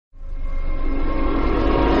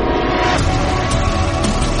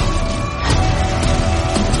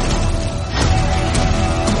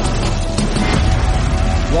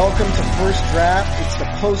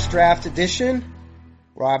post-draft edition.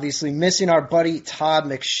 We're obviously missing our buddy Todd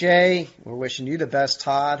McShay. We're wishing you the best,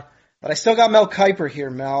 Todd. But I still got Mel Kiper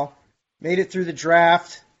here, Mel. Made it through the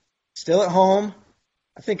draft. Still at home.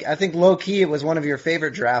 I think low-key it was one of your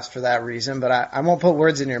favorite drafts for that reason, but I won't put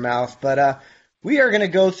words in your mouth. But we are going to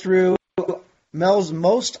go through Mel's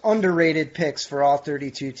most underrated picks for all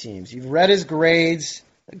 32 teams. You've read his grades.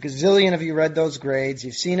 A gazillion of you read those grades.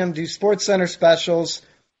 You've seen him do SportsCenter specials.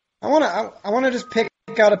 I want to just pick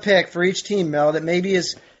out a pick for each team, Mel, that maybe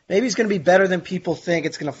is going to be better than people think.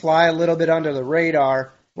 It's going to fly a little bit under the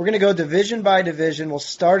radar. We're going to go division by division. We'll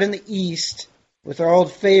start in the East with our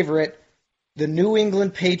old favorite, the New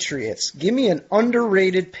England Patriots. Give me an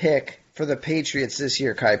underrated pick for the Patriots this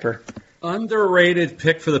year, Kiper. Underrated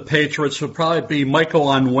pick for the Patriots would probably be Michael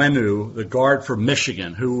Onwenu, the guard from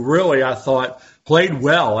Michigan, who really, I thought, played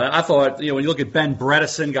well. I thought, when you look at Ben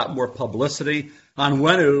Bredeson, got more publicity.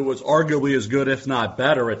 Onwenu was arguably as good, if not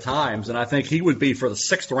better, at times, and I think he would be, for the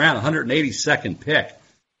sixth round, 182nd pick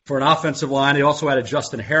for an offensive line. He also had a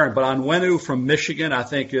Justin Herron, but Onwenu from Michigan, I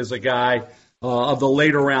think, is a guy of the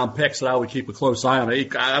later round picks that I would keep a close eye on. I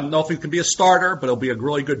don't know if he can be a starter, but he'll be a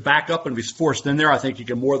really good backup, and if he's forced in there, I think he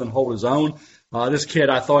can more than hold his own. This kid,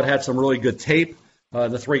 I thought, had some really good tape.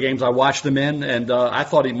 The three games I watched him in, and I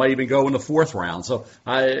thought he might even go in the fourth round. So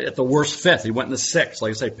at the worst, fifth. He went in the sixth,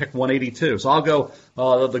 like I say, pick 182. So I'll go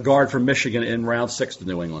the guard from Michigan in round 6 to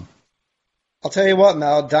New England. I'll tell you what,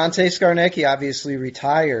 Mel, Dante Scarnecchia obviously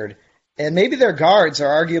retired, and maybe their guards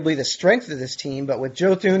are arguably the strength of this team, but with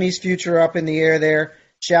Joe Thuney's future up in the air there,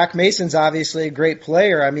 Shaq Mason's obviously a great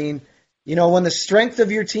player. I mean, when the strength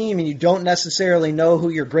of your team and you don't necessarily know who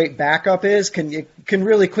your great backup is, it can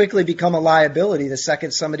really quickly become a liability the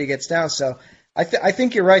second somebody gets down. So I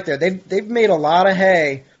think you're right there. They've made a lot of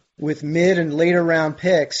hay with mid and later round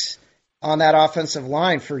picks on that offensive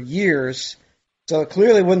line for years. So it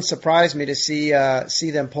clearly wouldn't surprise me to see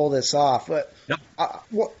them pull this off. But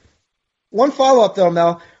one follow-up, though,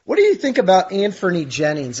 Mel. What do you think about Anthony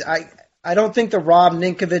Jennings? I don't think the Rob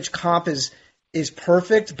Ninkovich comp is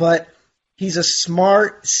perfect, but he's a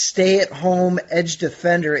smart, stay-at-home edge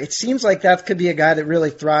defender. It seems like that could be a guy that really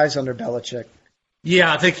thrives under Belichick.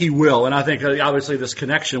 Yeah, I think he will, and I think obviously this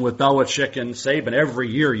connection with Belichick and Saban, every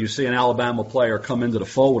year you see an Alabama player come into the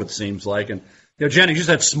fold, it seems like. And Jennings, you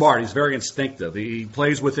said smart. He's very instinctive. He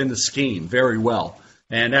plays within the scheme very well.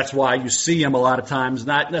 And that's why you see him a lot of times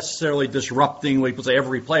not necessarily disrupting people say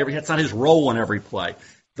every play. That's not his role in every play.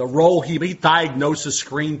 The role he diagnoses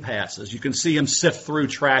screen passes. You can see him sift through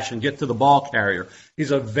trash and get to the ball carrier.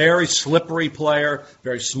 He's a very slippery player,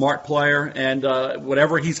 very smart player, and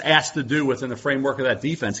whatever he's asked to do within the framework of that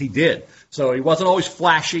defense, he did. So he wasn't always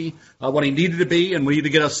flashy when he needed to be, and when he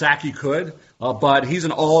needed to get a sack, he could. But he's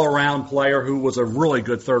an all-around player who was a really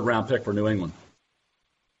good third-round pick for New England.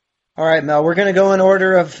 All right, Mel, we're going to go in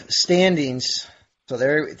order of standings. So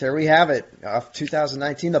there we have it.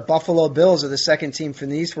 2019, the Buffalo Bills are the second team from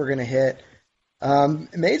the East we're going to hit.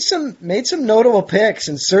 Made some notable picks,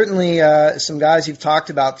 and certainly some guys you've talked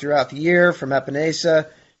about throughout the year, from Epinesa,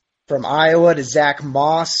 from Iowa to Zach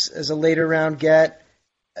Moss as a later round get.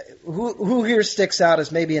 Who here sticks out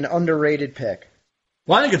as maybe an underrated pick?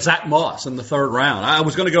 Well, I think it's Zach Moss in the third round. I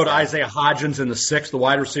was going to go to Isaiah Hodgins in the sixth, the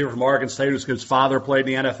wide receiver from Oregon State, whose father played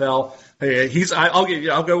in the NFL.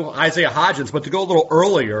 I'll go Isaiah Hodgins, but to go a little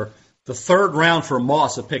earlier, the third round for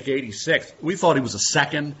Moss at pick 86, we thought he was a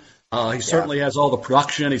second. He certainly has all the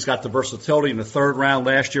production. He's got the versatility. In the third round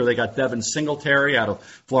last year, they got Devin Singletary out of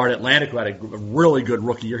Florida Atlantic, who had a really good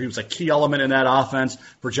rookie year. He was a key element in that offense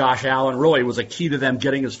for Josh Allen. Really was a key to them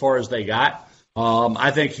getting as far as they got.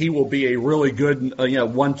 I think he will be a really good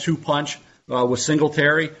 1-2 punch with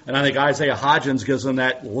Singletary, and I think Isaiah Hodgins gives them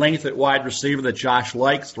that length at wide receiver that Josh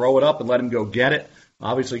likes. Throw it up and let him go get it.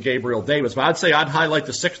 Obviously, Gabriel Davis. But I'd say I'd highlight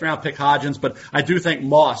the sixth-round pick Hodgins, but I do think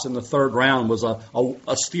Moss in the third round was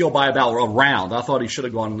a steal by about a round. I thought he should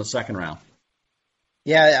have gone in the second round.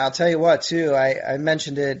 Yeah, I'll tell you what, too. I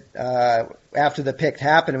mentioned it after the pick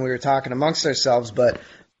happened, and we were talking amongst ourselves, but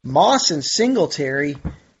Moss and Singletary,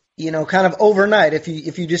 kind of overnight, if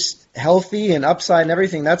you just healthy and upside and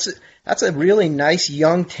everything, that's a really nice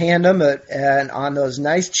young tandem and on those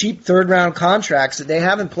nice cheap third-round contracts that they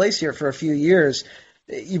have in place here for a few years.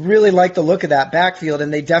 You really like the look of that backfield,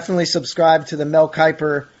 and they definitely subscribe to the Mel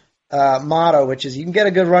Kiper motto, which is you can get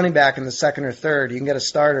a good running back in the second or third, you can get a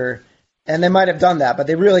starter, and they might have done that, but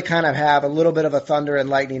they really kind of have a little bit of a thunder and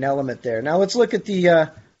lightning element there. Now let's look at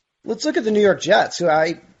the New York Jets, who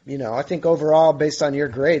I think overall, based on your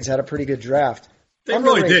grades, had a pretty good draft. They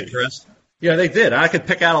really did, Chris. Yeah, they did. I could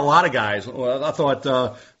pick out a lot of guys. Well, I thought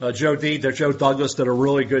Joe Douglas did a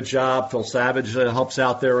really good job. Phil Savage helps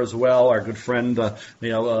out there as well. Our good friend,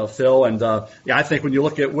 Phil. And yeah, I think when you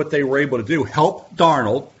look at what they were able to do, help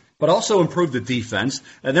Darnold, but also improve the defense.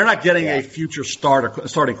 And they're not getting a future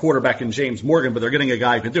starting quarterback in James Morgan, but they're getting a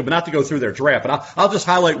guy who can do. But not to go through their draft. But I'll just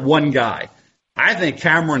highlight one guy. I think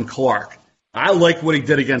Cameron Clark. I like what he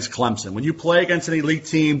did against Clemson. When you play against an elite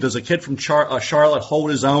team, does a kid from Charlotte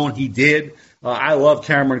hold his own? He did. I love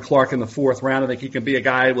Cameron Clark in the fourth round. I think he can be a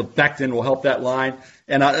guy with Becton will help that line.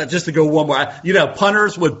 And just to go one more,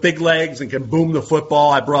 punters with big legs and can boom the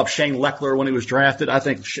football. I brought up Shane Leckler when he was drafted. I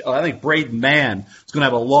think Braden Mann is going to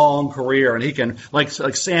have a long career, and he can like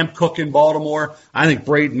Sam Cook in Baltimore. I think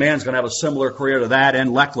Braden Mann's going to have a similar career to that,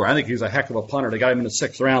 and Leckler. I think he's a heck of a punter. They got him in the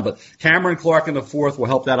sixth round, but Cameron Clark in the fourth will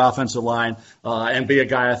help that offensive line and be a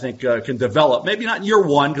guy I think can develop. Maybe not in year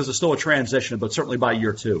one because it's still a transition, but certainly by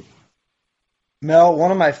year two. Mel, one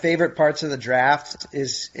of my favorite parts of the draft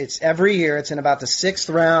is it's every year. It's in about the sixth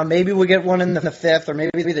round. Maybe we'll get one in the fifth, or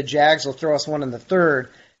maybe the Jags will throw us one in the third.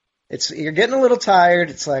 You're getting a little tired.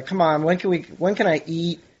 It's like, come on, when can I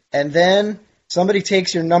eat? And then somebody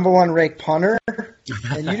takes your number one ranked punter,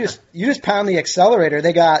 and you just pound the accelerator.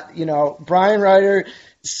 They got Brian Ryder,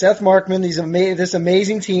 Seth Markman, this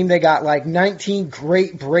amazing team. They got like 19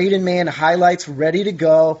 great Braden Mann highlights ready to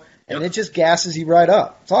go, and it just gasses you right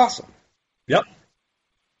up. It's awesome. Yep.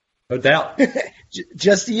 No doubt. But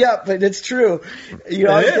it's true. It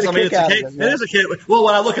is. I mean, it is a kid. Well,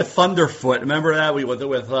 when I look at Thunderfoot, remember that with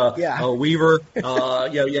Weaver,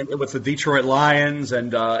 with the Detroit Lions,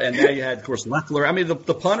 and now you had, of course, Leckler. I mean, the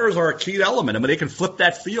punters are a key element. I mean, they can flip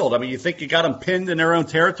that field. I mean, you think you got them pinned in their own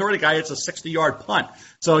territory, the guy hits a 60-yard punt.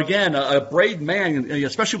 So again, a Braden Mann,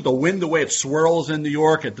 especially with the wind, the way it swirls in New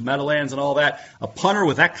York at the Meadowlands and all that, a punter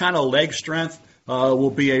with that kind of leg strength will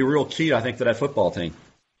be a real key, I think, to that football team.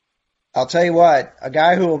 I'll tell you what, a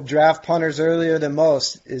guy who will draft punters earlier than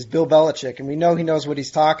most is Bill Belichick, and we know he knows what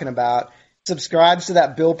he's talking about. Subscribes to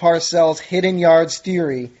that Bill Parcells hidden yards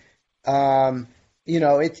theory.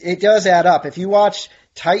 It does add up. If you watch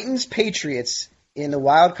Titans-Patriots in the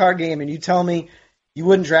wild card game and you tell me you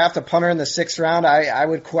wouldn't draft a punter in the sixth round, I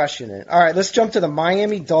would question it. All right, let's jump to the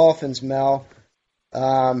Miami Dolphins, Mel. They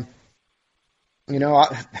had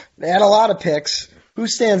a lot of picks. Who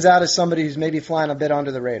stands out as somebody who's maybe flying a bit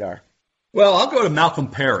under the radar? Well, I'll go to Malcolm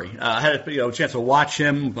Perry. I had a chance to watch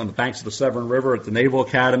him on the banks of the Severn River at the Naval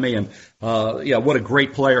Academy, and what a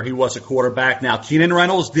great player he was at quarterback. Now, Keenan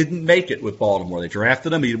Reynolds didn't make it with Baltimore. They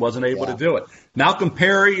drafted him. He wasn't able to do it. Malcolm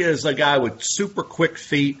Perry is a guy with super quick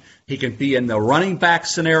feet. He can be in the running back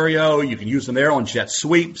scenario. You can use him there on jet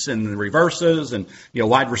sweeps and reverses and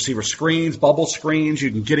wide receiver screens, bubble screens. You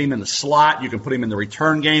can get him in the slot. You can put him in the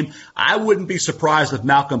return game. I wouldn't be surprised if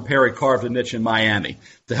Malcolm Perry carved a niche in Miami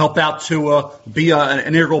to help out Tua, be an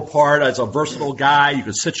integral part as a versatile guy. You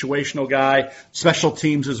can situational guy, special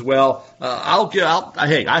teams as well.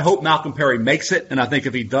 I hope Malcolm Perry makes it, and I think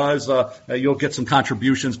if he does, you'll get some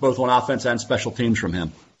contributions both on offense and special teams from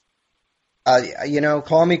him.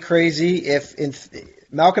 Call me crazy.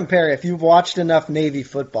 Malcolm Perry, if you've watched enough Navy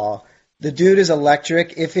football, the dude is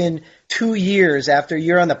electric. If in 2 years after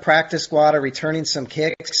you're on the practice squad or returning some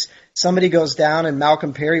kicks, somebody goes down and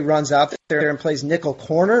Malcolm Perry runs out there and plays nickel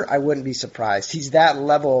corner, I wouldn't be surprised. He's that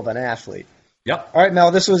level of an athlete. Yep. All right, Mel,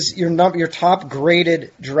 this was your top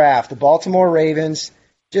graded draft. The Baltimore Ravens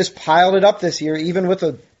just piled it up this year, even with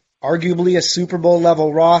arguably a Super Bowl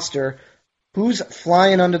level roster. Who's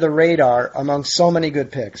flying under the radar among so many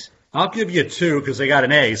good picks? I'll give you two because they got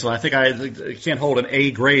an A, so I think I can't hold an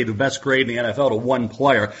A grade, the best grade in the NFL, to one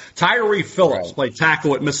player. Tyree Phillips played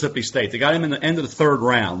tackle at Mississippi State. They got him in the end of the third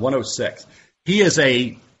round, 106. He is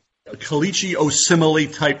a Kalichi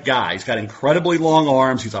Osemele type guy. He's got incredibly long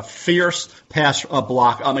arms. He's a fierce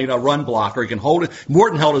a run blocker. He can hold it.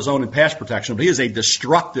 Morton held his own in pass protection, but he is a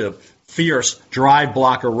destructive, fierce drive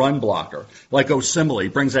blocker, run blocker. Like Osemele, he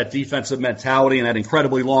brings that defensive mentality and that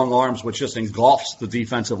incredibly long arms, which just engulfs the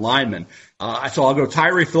defensive lineman. So I'll go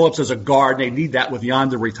Tyree Phillips as a guard. They need that with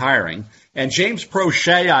Yonder retiring. And James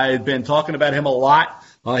Prochet, I had been talking about him a lot.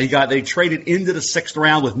 They traded into the sixth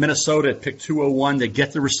round with Minnesota at pick 201 to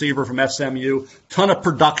get the receiver from SMU. Ton of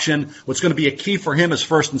production. What's going to be a key for him his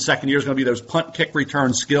first and second year is going to be those punt, kick,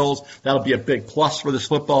 return skills. That'll be a big plus for this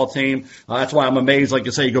football team. That's why I'm amazed. Like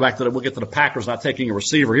you say, we'll get to the Packers not taking a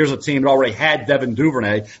receiver. Here's a team that already had Devin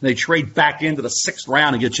Duvernay, and they trade back into the sixth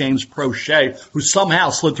round and get James Prochet, who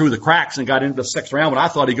somehow slid through the cracks and got into the sixth round, but I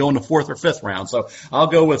thought he'd go in the fourth or fifth round. So I'll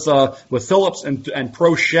go with Phillips and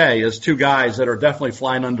Prochet as two guys that are definitely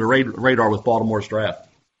flying under radar with Baltimore's draft.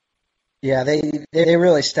 Yeah, they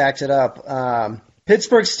really stacked it up.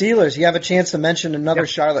 Pittsburgh Steelers, you have a chance to mention another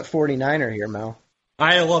Charlotte 49er here, Mel.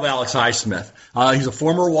 I love Alex Highsmith. He's a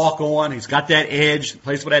former walk-on. He's got that edge,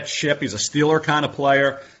 plays with that chip. He's a Steeler kind of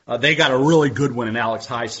player. They got a really good one in Alex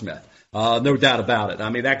Highsmith. No doubt about it. I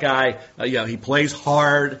mean, that guy, he plays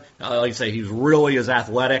hard. Like I say, he's really is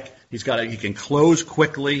athletic. He can close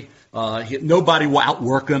quickly. Nobody will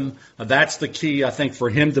outwork him. That's the key, I think, for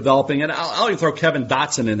him developing. And I'll even throw Kevin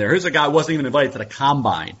Dotson in there. Here's a guy who wasn't even invited to the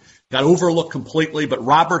combine. Got overlooked completely, but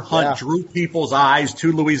Robert Hunt drew people's eyes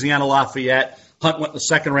to Louisiana Lafayette. Hunt went in the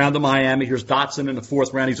second round to Miami. Here's Dotson in the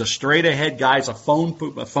fourth round. He's a straight-ahead guy. He's a phone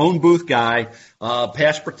booth guy.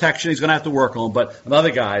 Pass protection he's going to have to work on. But another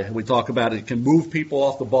guy we talk about, he can move people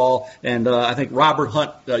off the ball. And I think Robert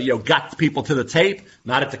Hunt, got people to the tape,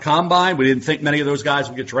 not at the combine. We didn't think many of those guys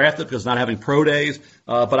would get drafted because not having pro days.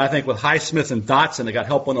 But I think with Highsmith and Dotson, they got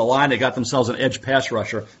help on the line. They got themselves an edge pass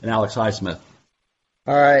rusher in Alex Highsmith.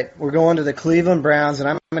 All right, we're going to the Cleveland Browns, and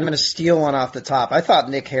I'm going to steal one off the top. I thought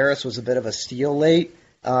Nick Harris was a bit of a steal late,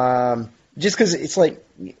 just because it's like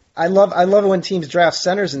I love it when teams draft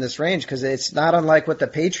centers in this range because it's not unlike what the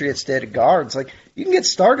Patriots did at guards. Like you can get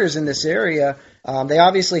starters in this area. They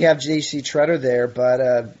obviously have J.C. Tretter there,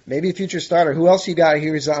 but maybe a future starter. Who else you got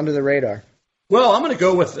here is under the radar? Well, I'm going to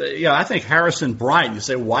go with, I think Harrison Bryant. You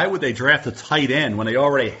say, why would they draft a tight end when they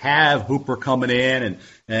already have Hooper coming in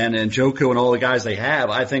and Njoku and all the guys they have?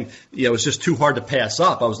 I think, it's just too hard to pass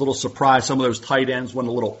up. I was a little surprised some of those tight ends went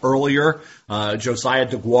a little earlier. Josiah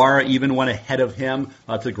DeGuara even went ahead of him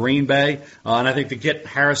to Green Bay. And I think to get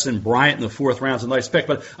Harrison Bryant in the fourth round is a nice pick.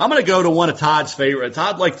 But I'm going to go to one of Todd's favorite.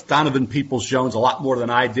 Todd liked Donovan Peoples-Jones a lot more than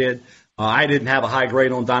I did. I didn't have a high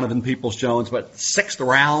grade on Donovan Peoples-Jones, but sixth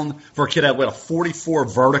round for a kid with a 44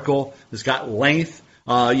 vertical, has got length.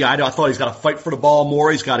 I thought he's got to fight for the ball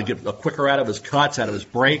more. He's got to get quicker out of his cuts, out of his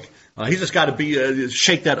break. He's just got to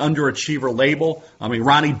shake that underachiever label. I mean,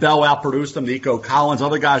 Ronnie Bell outproduced him. Nico Collins,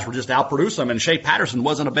 other guys were just outproduced him, and Shea Patterson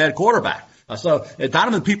wasn't a bad quarterback. So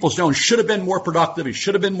Donovan Peoples-Jones should have been more productive. He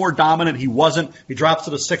should have been more dominant. He wasn't. He drops to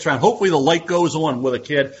the sixth round. Hopefully the light goes on with a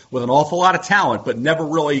kid with an awful lot of talent, but never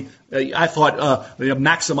really, I thought,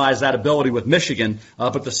 maximize that ability with Michigan.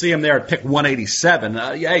 But to see him there at pick 187,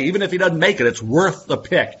 even if he doesn't make it, it's worth the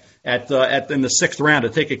pick in the sixth round to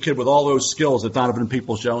take a kid with all those skills that Donovan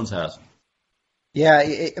Peoples-Jones has.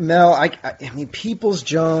 Yeah, Mel, I mean,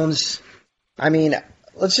 Peoples-Jones,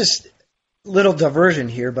 let's just, little diversion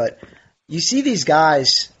here, but you see these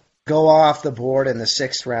guys go off the board in the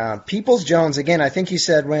sixth round. Peoples-Jones, again, I think you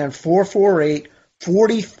said ran 4.48,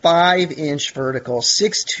 45-inch vertical,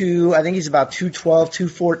 6'2". I think he's about 212,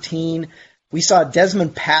 214. We saw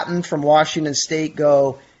Desmond Patton from Washington State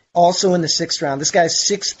go also in the sixth round. This guy's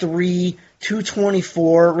 6'3",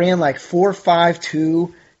 224, ran like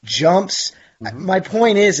 4.52, jumps. Mm-hmm. My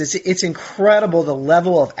point is, it's incredible the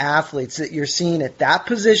level of athletes that you're seeing at that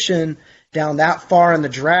position down that far in the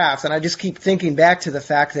draft. And I just keep thinking back to the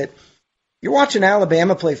fact that you're watching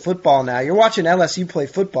Alabama play football now. You're watching LSU play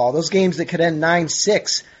football. Those games that could end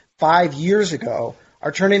 9-6 5 years ago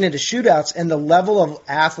are turning into shootouts. And the level of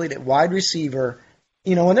athlete at wide receiver,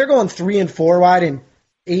 when they're going 3 and 4 wide in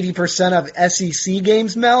 80% of SEC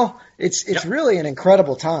games, Mel, it's really an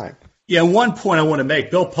incredible time. Yeah, one point I want to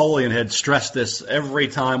make, Bill Polian had stressed this every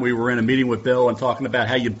time we were in a meeting with Bill and talking about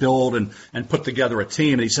how you build and put together a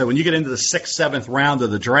team. And he said, when you get into the 6th, 7th round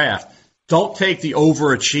of the draft, don't take the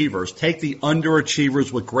overachievers. Take the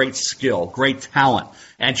underachievers with great skill, great talent,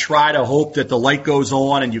 and try to hope that the light goes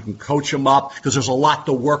on and you can coach them up because there's a lot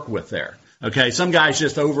to work with there. Okay, some guys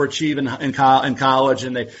just overachieve in college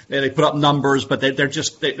and they put up numbers, but they're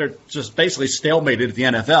just basically stalemated at the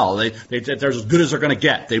NFL. They're as good as they're going to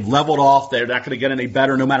get. They've leveled off. They're not going to get any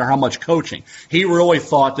better no matter how much coaching. He really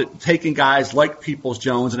thought that taking guys like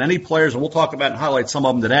Peoples-Jones and any players, and we'll talk about and highlight some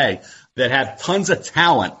of them today, that have tons of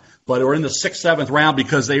talent, but are in the 6th, 7th round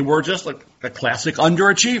because they were just a classic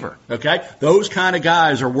underachiever, okay? Those kind of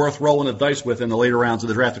guys are worth rolling the dice with in the later rounds of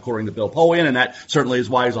the draft, according to Bill Polian, and that certainly is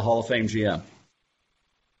why he's a Hall of Fame GM.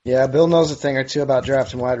 Yeah, Bill knows a thing or two about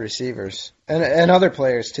drafting wide receivers and other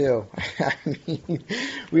players, too. I mean,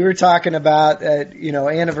 we were talking about,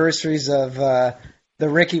 anniversaries of the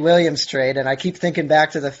Ricky Williams trade, and I keep thinking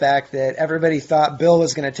back to the fact that everybody thought Bill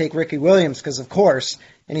was going to take Ricky Williams because, of course,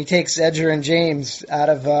 and he takes Edgerrin James out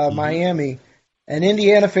of Miami. And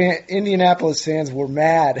Indianapolis fans were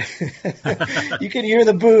mad. You can hear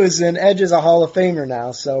the boos, and Edge is a Hall of Famer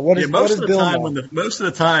now. So what is Bill know? Most of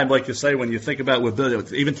the time, like you say, when you think about with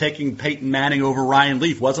Bill, even taking Peyton Manning over Ryan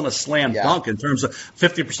Leaf wasn't a slam dunk in terms of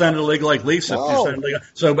 50% of the league like Leaf, 50% of the league.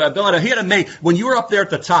 So Bill, he had to make, when you were up there at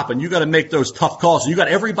the top and you got to make those tough calls, and you got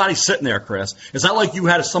everybody sitting there, Chris. It's not like you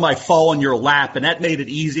had somebody fall in your lap, and that made it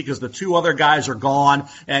easy because the two other guys are gone,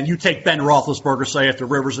 and you take Ben Roethlisberger, say, after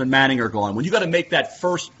Rivers and Manning are gone. When you got to make that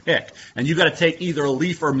first pick, and you got to take either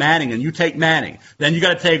Leaf or Manning, and you take Manning, then you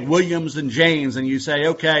got to take Williams and James, and you say,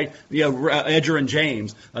 okay, Edger and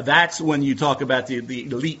James. That's when you talk about the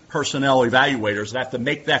elite personnel evaluators that have to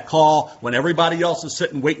make that call when everybody else is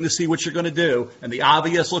sitting waiting to see what you're going to do, and the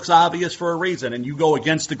obvious looks obvious for a reason, and you go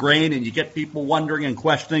against the grain, and you get people wondering and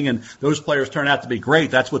questioning, and those players turn out to be great.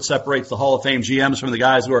 That's what separates the Hall of Fame GMs from the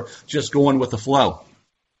guys who are just going with the flow.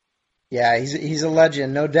 Yeah, he's a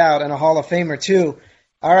legend, no doubt, and a Hall of Famer too.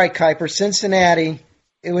 All right, Kuiper, Cincinnati.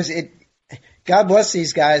 God bless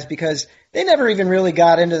these guys because they never even really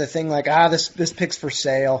got into the thing like, this pick's for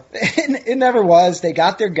sale. It never was. They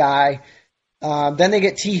got their guy. Then they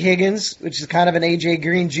get T. Higgins, which is kind of an A.J.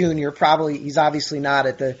 Green Jr. He's obviously not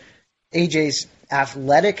at the A.J.'s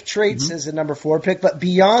athletic traits as a number 4 pick. But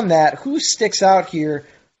beyond that, who sticks out here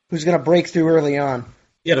who's going to break through early on?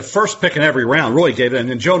 Yeah, the first pick in every round really gave it, and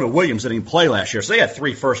then Jonah Williams didn't even play last year. So they had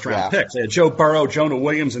 3 first-round picks. They had Joe Burrow, Jonah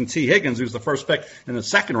Williams, and T. Higgins, who's the first pick in the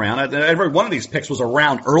second round. Every one of these picks was a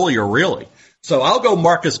round earlier, really. So I'll go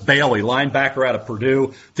Marcus Bailey, linebacker out of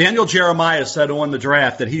Purdue. Daniel Jeremiah said on the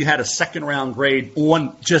draft that he had a second-round grade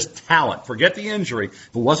on just talent. Forget the injury. If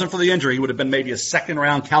it wasn't for the injury, he would have been maybe a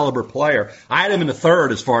second-round caliber player. I had him in the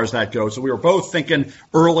third as far as that goes. So we were both thinking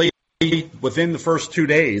early, within the first 2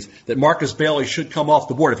 days, that Marcus Bailey should come off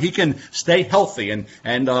the board. If he can stay healthy and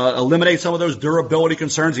eliminate some of those durability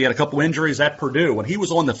concerns. He had a couple injuries at Purdue. When he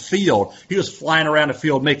was on the field, he was flying around the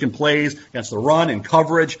field making plays against the run and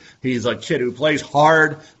coverage. He's a kid who plays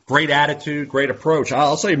hard. Great attitude, great approach.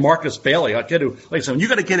 I'll say Marcus Bailey, a kid who, like I said, you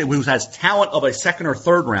got to get it who has talent of a second or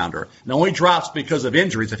third rounder and only drops because of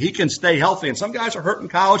injuries. If he can stay healthy, and some guys are hurt in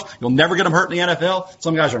college, you'll never get them hurt in the NFL.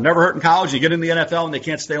 Some guys are never hurt in college. You get in the NFL and they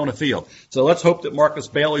can't stay on the field. So let's hope that Marcus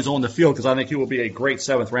Bailey's on the field because I think he will be a great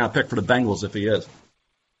 7th round pick for the Bengals if he is.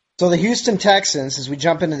 So the Houston Texans, as we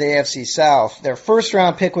jump into the AFC South, their first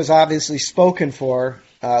round pick was obviously spoken for,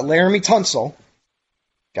 Laramie Tunsil.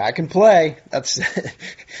 Guy can play.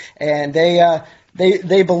 And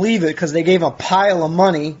they believe it because they gave a pile of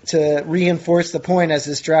money to reinforce the point as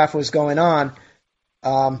this draft was going on.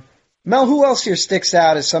 Mel, who else here sticks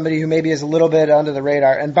out as somebody who maybe is a little bit under the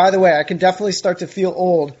radar? And by the way, I can definitely start to feel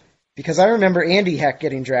old because I remember Andy Heck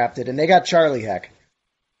getting drafted, and they got Charlie Heck.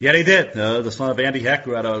 Yeah, they did. The son of Andy Heck,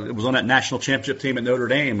 who was on that national championship team at Notre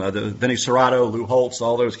Dame. Vinny Serrato, Lou Holtz,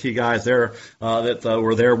 all those key guys there that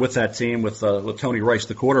were there with that team with Tony Rice,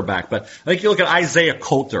 the quarterback. But I think you look at Isaiah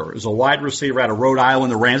Coulter, who's a wide receiver out of Rhode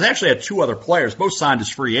Island, the Rams. They actually had 2 other players, both signed as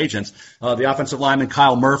free agents. The offensive lineman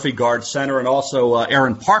Kyle Murphy, guard center, and also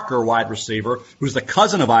Aaron Parker, wide receiver, who's the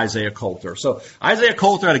cousin of Isaiah Coulter. So Isaiah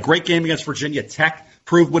Coulter had a great game against Virginia Tech.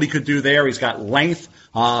 Proved what he could do there. He's got length.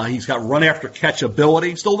 He's got run after catch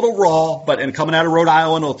ability. Still a little raw, and coming out of Rhode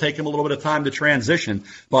Island, it'll take him a little bit of time to transition.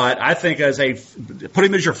 But I think put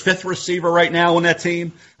him as your 5th receiver right now on that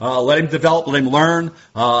team. Let him develop, let him learn.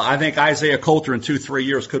 I think Isaiah Coulter in 2-3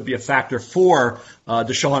 years could be a factor for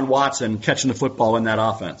Deshaun Watson catching the football in that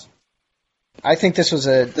offense. I think this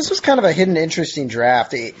was kind of a hidden interesting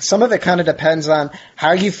draft. Some of it kind of depends on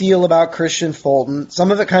how you feel about Christian Fulton.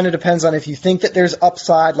 Some of it kind of depends on if you think that there's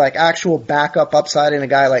upside, like actual backup upside in a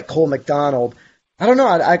guy like Cole McDonald. I don't know.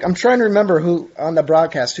 I'm trying to remember who on the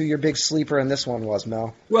broadcast who your big sleeper in this one was,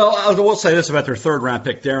 Mel. Well, I will say this about their 3rd round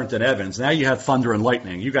pick, Darrington Evans. Now you have thunder and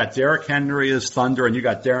lightning. You got Derrick Henry as thunder, and you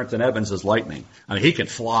got Darrington Evans as lightning. I mean, he can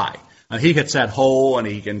fly. And he hits that hole, and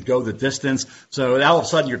he can go the distance. So all of a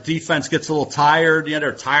sudden, your defense gets a little tired.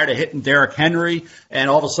 They're tired of hitting Derrick Henry, and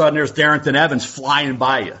all of a sudden, there's Darrington Evans flying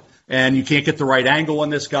by you. And you can't get the right angle on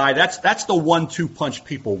this guy. That's the 1-2 punch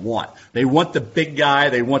people want. They want the big guy.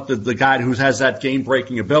 They want the guy who has that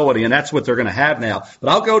game-breaking ability, and that's what they're going to have now. But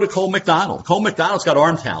I'll go to Cole McDonald. Cole McDonald's got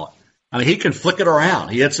arm talent. I mean, he can flick it around.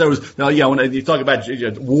 He hits those, when you talk about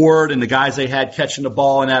Ward and the guys they had catching the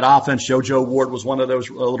ball in that offense, JoJo Ward was one of those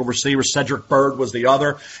little receivers. Cedric Byrd was the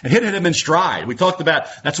other. And hit him in stride. We talked about,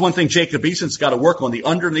 that's one thing Jacob Eason's got to work on, the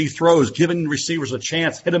underneath throws, giving receivers a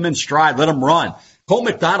chance, hit them in stride, let them run. Cole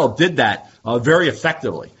McDonald did that very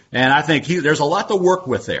effectively. And I think there's a lot to work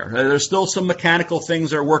with there. There's still some mechanical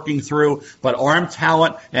things they're working through, but arm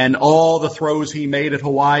talent and all the throws he made at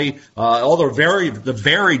Hawaii, all the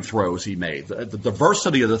varied throws he made, the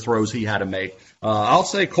diversity of the throws he had to make. I'll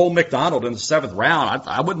say Cole McDonald in the 7th round.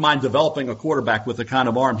 I wouldn't mind developing a quarterback with the kind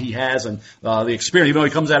of arm he has and the experience. Even though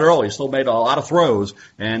he comes out early, he still made a lot of throws.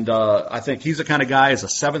 And I think he's the kind of guy as a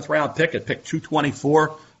 7th round pick at pick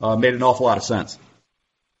 224 made an awful lot of sense.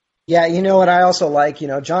 Yeah, you know what I also like?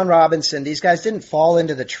 John Robinson, these guys didn't fall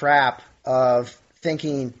into the trap of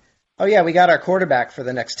thinking, oh, yeah, we got our quarterback for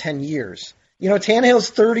the next 10 years.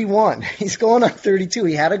 Tannehill's 31. He's going on 32.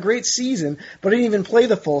 He had a great season, but didn't even play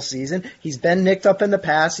the full season. He's been nicked up in the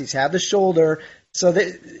past. He's had the shoulder. So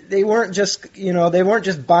they weren't just, they weren't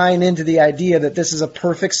just buying into the idea that this is a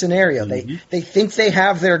perfect scenario. Mm-hmm. They think they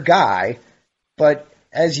have their guy, but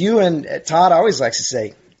as you and Todd always likes to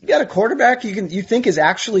say, you got a quarterback you think is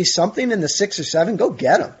actually something in the 6 or 7, go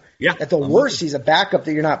get him. Yeah. At the worst, he's a backup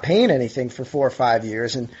that you're not paying anything for 4 or 5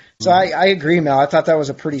 years. And so I agree, Mel. I thought that was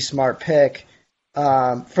a pretty smart pick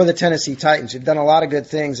for the Tennessee Titans. Who've done a lot of good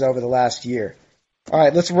things over the last year. All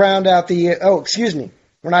right, let's round out the excuse me.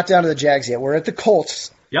 We're not down to the Jags yet. We're at the Colts.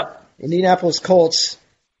 Yep. Indianapolis Colts.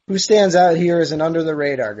 Who stands out here as an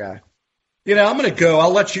under-the-radar guy? I'm going to go.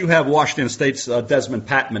 I'll let you have Washington State's Desmond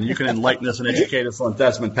Patman. You can enlighten us and educate us on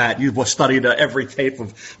Desmond Patman. You've studied every tape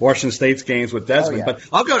of Washington State's games with Desmond. Oh, yeah. But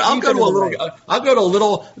I'll go to a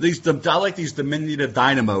little. I like these diminutive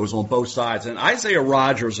dynamos on both sides. And Isaiah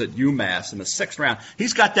Rodgers at UMass in the 6th round.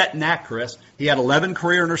 He's got that knack, Chris. He had 11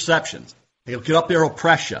 career interceptions. He'll get up there, he'll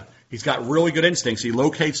press you. He's got really good instincts. He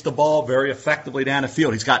locates the ball very effectively down the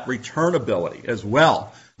field. He's got return ability as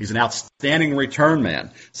well. He's an outstanding return man.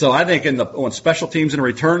 So I think on special teams in a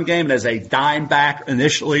return game and as a dime back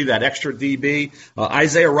initially, that extra DB,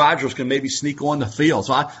 Isaiah Rodgers can maybe sneak on the field.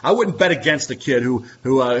 So I wouldn't bet against a kid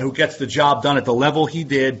who gets the job done at the level he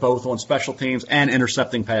did, both on special teams and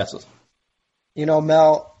intercepting passes.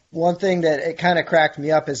 Mel, one thing that it kind of cracked me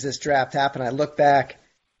up as this draft happened, I look back,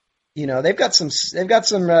 they've got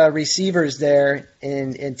some receivers there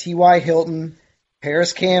in T.Y. Hilton,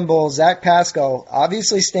 Paris Campbell, Zach Pascal,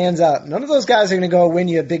 obviously stands out. None of those guys are going to go win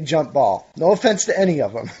you a big jump ball. No offense to any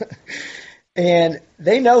of them. And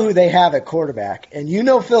they know who they have at quarterback. And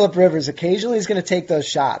Phillip Rivers occasionally is going to take those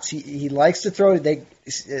shots. He likes to throw.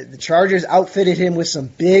 The Chargers outfitted him with some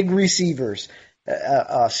big receivers,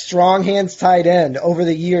 a strong hands tight end over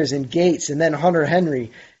the years in Gates and then Hunter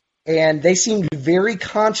Henry. And they seemed very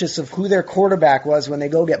conscious of who their quarterback was when they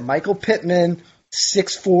go get Michael Pittman,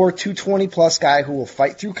 6'4", 220-plus guy who will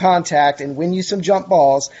fight through contact and win you some jump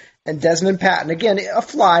balls, and Desmond Patton, again, a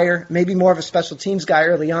flyer, maybe more of a special teams guy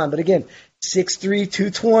early on, but again, 6'3",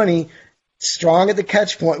 220, strong at the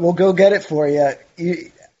catch point, we'll go get it for you.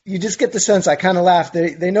 You just get the sense, I kind of laugh,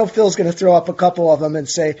 they know Phil's going to throw up a couple of them and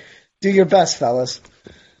say, do your best, fellas.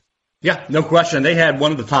 Yeah, no question. They had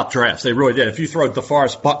one of the top drafts. They really did. If you throw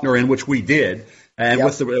DeForest Buckner in, which we did, and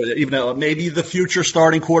with maybe the future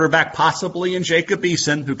starting quarterback possibly in Jacob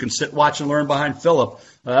Eason, who can sit, watch, and learn behind Phillip,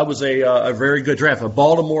 that was a very good draft.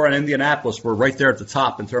 Baltimore and Indianapolis were right there at the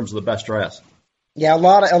top in terms of the best drafts. Yeah, a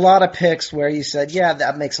lot of picks where you said, yeah,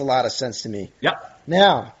 that makes a lot of sense to me. Yep.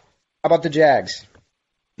 Now, how about the Jags?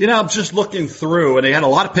 I'm just looking through, and they had a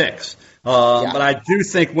lot of picks. But I do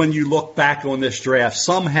think when you look back on this draft,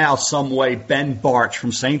 somehow, some way, Ben Bartch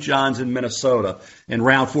from St. John's in Minnesota in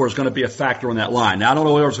round 4 is going to be a factor on that line. Now, I don't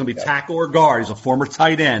know whether it's going to be tackle or guard. He's a former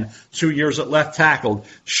tight end, 2 years at left tackle.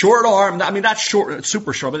 Short arm, not short,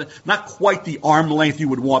 super short, but not quite the arm length you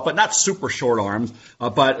would want, but not super short arms.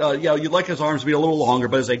 You'd like his arms to be a little longer,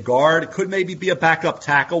 but as a guard, it could maybe be a backup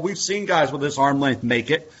tackle. We've seen guys with this arm length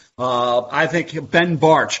make it. I think Ben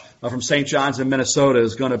Bartch from St. John's in Minnesota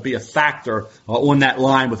is going to be a factor on that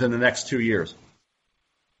line within the next 2 years.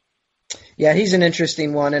 Yeah, he's an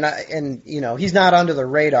interesting one, and he's not under the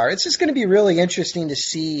radar. It's just going to be really interesting to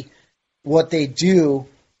see what they do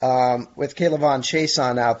with K'Lavon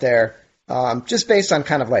Chaisson out there, just based on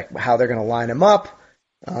kind of like how they're going to line him up.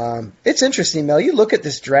 It's interesting, Mel. You look at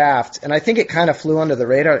this draft, and I think it kind of flew under the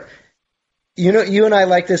radar. You and I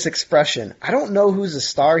like this expression. I don't know who's a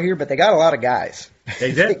star here, but they got a lot of guys.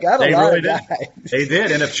 They did. They got a lot of guys. They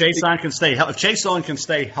did. And if Chaisson can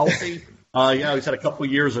stay healthy, he's had a couple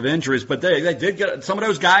of years of injuries, but they did get some of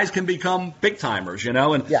those guys can become big timers, and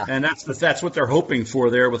that's what they're hoping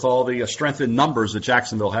for there with all the strength in numbers that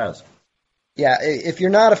Jacksonville has. Yeah, if you're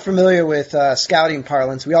not familiar with scouting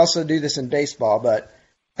parlance, we also do this in baseball, but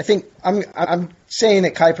I think I'm saying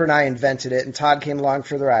that Kuiper and I invented it, and Todd came along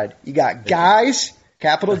for the ride. You got guys,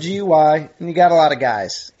 capital GUI, and you got a lot of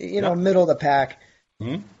guys. Middle of the pack.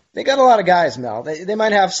 Hmm? They got a lot of guys, Mel. They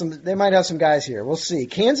might have some. They might have some guys here. We'll see.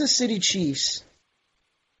 Kansas City Chiefs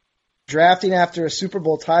drafting after a Super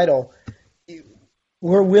Bowl title.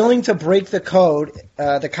 We're willing to break the code,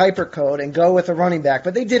 the Kuiper code, and go with a running back,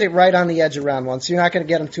 but they did it right on the edge of round one, so you're not going to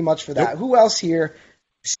get them too much for that. Nope. Who else here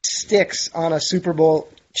sticks on a Super Bowl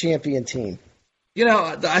champion team? You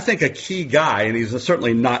know, I think a key guy, and he's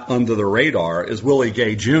certainly not under the radar, is Willie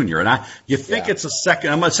Gay Jr. And you think it's a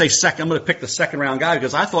second. I'm going to say second. I'm going to pick the second round guy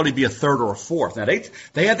because I thought he'd be a third or a fourth. Now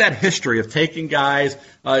they had that history of taking guys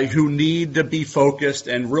who need to be focused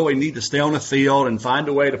and really need to stay on the field and find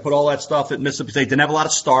a way to put all that stuff at Mississippi State. Didn't have a lot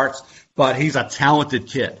of starts, but he's a talented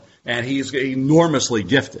kid and he's enormously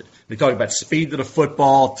gifted. They talk about speed to the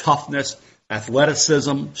football, toughness,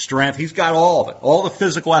 athleticism, strength. He's got all of it. All the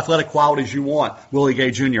physical athletic qualities you want, Willie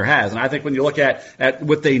Gay Jr. has. And I think when you look at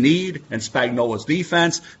what they need and Spagnuolo's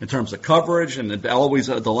defense in terms of coverage and always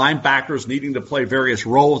the linebackers needing to play various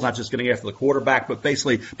roles, not just getting after the quarterback, but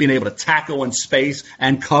basically being able to tackle in space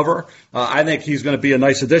and cover, I think he's going to be a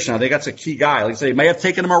nice addition. I think that's a key guy. Like I say, he may have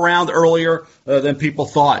taken him around earlier than people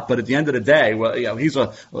thought, but at the end of the day, well,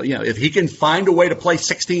 if he can find a way to play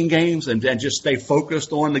 16 games and just stay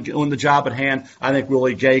focused on the job at hand, I think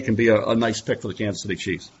Willie Gay can be a nice pick for the Kansas City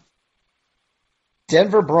Chiefs.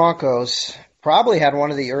 Denver Broncos probably had one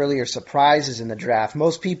of the earlier surprises in the draft.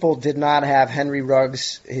 Most people did not have Henry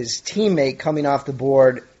Ruggs, his teammate, coming off the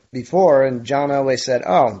board before, and John Elway said,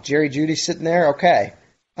 Jerry Jeudy's sitting there? Okay.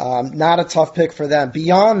 Not a tough pick for them.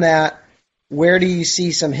 Beyond that, where do you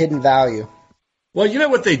see some hidden value? Well, you know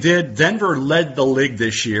what they did? Denver led the league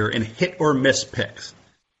this year in hit-or-miss picks.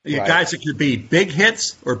 Right. Guys that could be big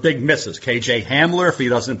hits or big misses. KJ Hamler, if he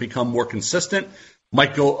doesn't become more consistent.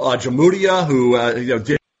 Michael Jamudia, who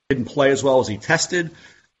didn't play as well as he tested.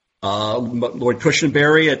 Lloyd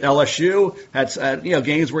Cushenberry at LSU had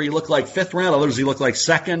games where he looked like fifth round, others he looked like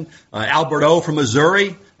second. Albert O from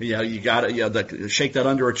Missouri. You got to shake that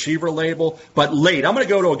underachiever label. But late, I'm going to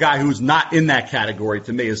go to a guy who's not in that category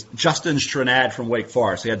to me is Justin Strnad from Wake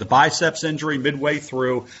Forest. He had the biceps injury midway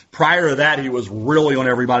through. Prior to that, he was really on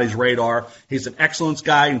everybody's radar. He's an excellence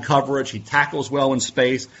guy in coverage. He tackles well in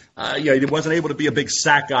space. He wasn't able to be a big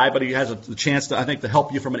sack guy, but he has a chance to, I think, to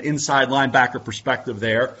help you from an inside linebacker perspective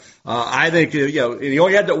there. I think, he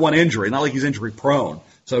only had that one injury, not like he's injury prone.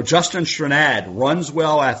 So Justin Strnad runs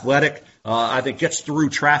well, athletic. I think gets through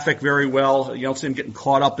traffic very well. You don't see him getting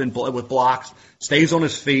caught up with blocks. Stays on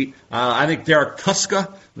his feet. I think Derek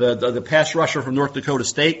Tuska, the pass rusher from North Dakota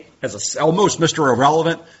State, as almost Mr.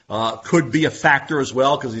 Irrelevant, could be a factor as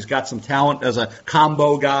well because he's got some talent as a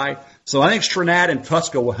combo guy. So I think Strnad and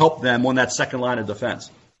Tuska will help them on that second line of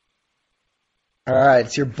defense. All right,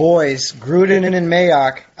 it's your boys, Gruden and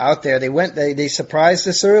Mayock out there. They surprised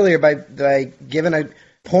us earlier by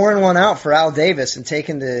pouring one out for Al Davis and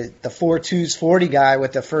taking the 4.2s 40 guy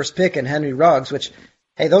with the first pick and Henry Ruggs, which,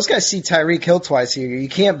 hey, those guys see Tyreek Hill twice a year. You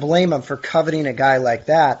can't blame them for coveting a guy like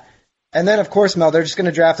that. And then, of course, Mel, they're just going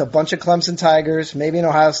to draft a bunch of Clemson Tigers, maybe an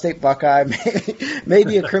Ohio State Buckeye,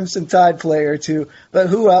 maybe a Crimson Tide player or two. But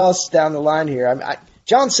who else down the line here?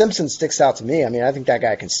 John Simpson sticks out to me. I mean, I think that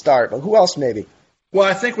guy can start, but who else maybe? Well,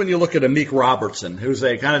 I think when you look at Amik Robertson, who's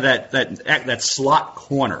a kind of that slot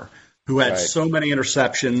corner, who had so many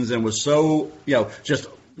interceptions and was so,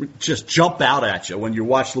 just jump out at you when you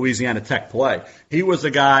watch Louisiana Tech play. He was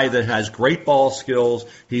a guy that has great ball skills.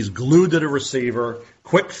 He's glued to the receiver,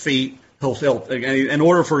 quick feet. In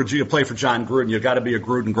order for you to play for John Gruden, you've got to be a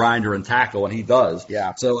Gruden grinder and tackle, and he does.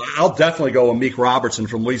 Yeah. So I'll definitely go with Amik Robertson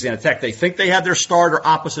from Louisiana Tech. They think they had their starter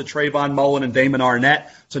opposite Trayvon Mullen and Damon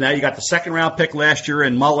Arnett. So now you got the second-round pick last year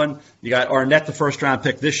in Mullen. You got Arnett, the first-round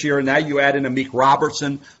pick this year. And now you add in Amik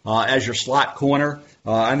Robertson as your slot corner.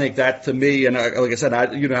 I think that, to me, and like I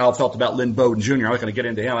said, you know how I felt about Lynn Bowden Jr. I'm not going to get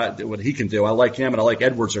into him, what he can do. I like him, and I like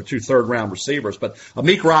Edwards. They're two third-round receivers. But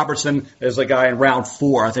Amik Robertson is a guy in round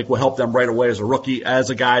 4. I think will help them right away as a rookie, as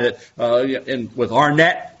a guy that, with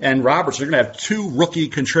Arnett and Robertson, you're going to have 2 rookie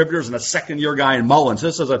contributors and a second-year guy in Mullins.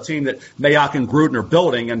 This is a team that Mayock and Gruden are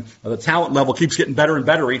building, and the talent level keeps getting better and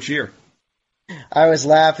better each year. I was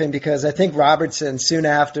laughing because I think Robertson, soon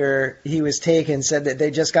after he was taken, said that they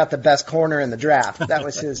just got the best corner in the draft. That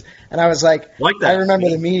was his. And I was like I remember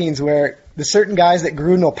the meetings where the certain guys that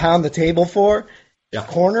Gruden will pound the table for,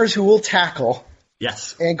 corners who will tackle.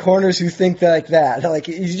 Yes. And corners who think like that. Like,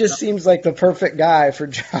 he just seems like the perfect guy for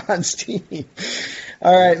John's team.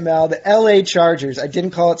 All right, Mel, the L.A. Chargers. I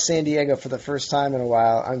didn't call it San Diego for the first time in a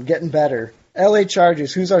while. I'm getting better. L.A.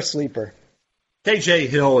 Chargers, who's our sleeper? KJ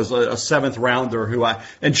Hill is a seventh rounder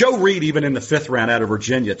and Joe Reed, even in the fifth round out of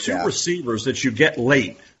Virginia, two receivers that you get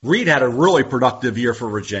late. Reed had a really productive year for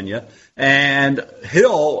Virginia, and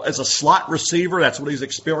Hill as a slot receiver, that's what he's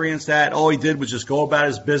experienced at. All he did was just go about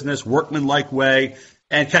his business, workmanlike way,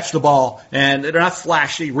 and catch the ball. And they're not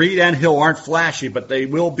flashy. Reed and Hill aren't flashy, but they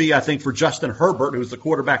will be, I think, for Justin Herbert, who's the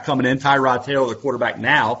quarterback coming in, Tyrod Taylor, the quarterback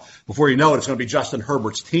now. Before you know it, it's going to be Justin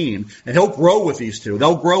Herbert's team. And he'll grow with these two.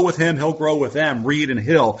 They'll grow with him. He'll grow with them, Reed and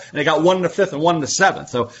Hill. And they got one in the fifth and one in the seventh.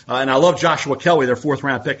 So, and I love Joshua Kelly, their fourth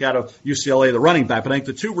round pick out of UCLA, the running back. But I think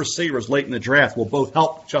the two receivers late in the draft will both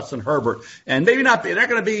help Justin Herbert. And maybe not be, they're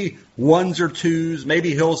going to be ones or twos.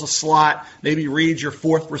 Maybe Hill's a slot. Maybe Reed's your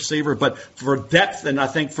fourth receiver. But for depth, and I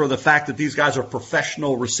think for the fact that these guys are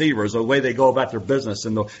professional receivers, the way they go about their business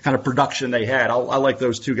and the kind of production they had, I like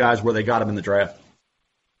those two guys where they got them in the draft.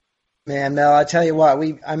 Man, Mel, I tell you what,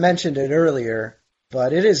 I mentioned it earlier,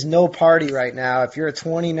 but it is no party right now. If you're a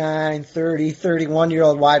 29, 30,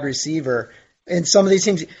 31-year-old wide receiver, and some of these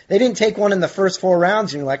teams, they didn't take one in the first 4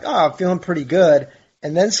 rounds, and you're like, oh, I'm feeling pretty good.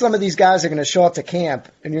 And then some of these guys are going to show up to camp,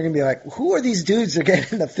 and you're going to be like, who are these dudes that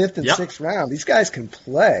get in the fifth and sixth round? These guys can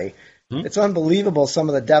play. It's unbelievable, some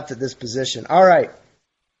of the depth at this position. All right,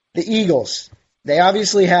 the Eagles. They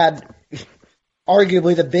obviously had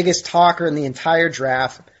arguably the biggest talker in the entire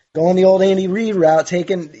draft, going the old Andy Reid route,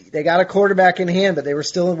 they got a quarterback in hand, but they were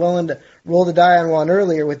still willing to roll the die on one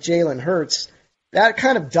earlier with Jalen Hurts. That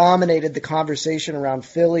kind of dominated the conversation around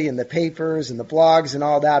Philly and the papers and the blogs and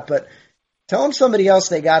all that, but tell them somebody else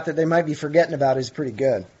they got that they might be forgetting about is pretty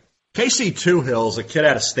good. Casey Toohill is a kid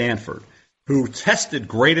out of Stanford who tested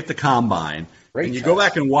great at the combine. And you go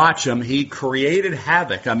back and watch him, he created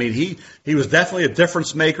havoc. I mean, he was definitely a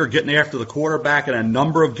difference maker getting after the quarterback in a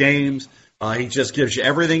number of games. He just gives you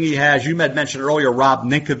everything he has. You had mentioned earlier Rob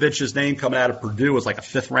Ninkovich's name coming out of Purdue was like a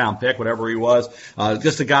fifth-round pick, whatever he was.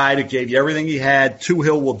 Just a guy that gave you everything he had.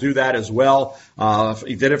 Toohill will do that as well.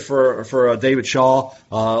 He did it for David Shaw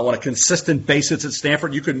on a consistent basis at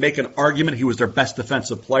Stanford. You could make an argument he was their best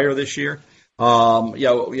defensive player this year.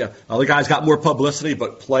 Other guys got more publicity,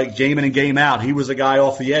 but play game in and game out. He was a guy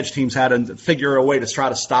off the edge. Teams had to figure a way to try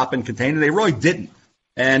to stop and contain him. They really didn't.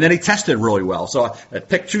 And then he tested really well. So at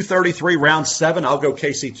pick 233, round 7, I'll go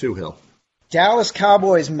Casey Toohill. Dallas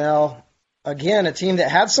Cowboys, Mel. Again, a team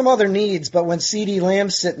that had some other needs, but when CeeDee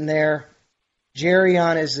Lamb's sitting there, Jerry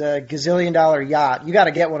on his gazillion-dollar yacht. You got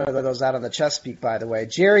to get one of those out on the Chesapeake, by the way.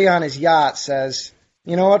 Jerry on his yacht says,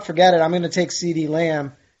 you know what, forget it. I'm going to take CeeDee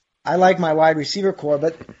Lamb. I like my wide receiver core,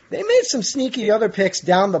 but they made some sneaky other picks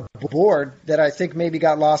down the board that I think maybe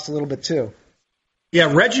got lost a little bit too.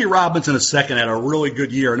 Yeah, Reggie Robinson a second had a really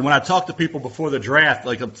good year. And when I talked to people before the draft,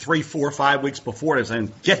 like 3, 4, 5 weeks before, they're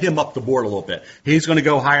saying, get him up the board a little bit. He's going to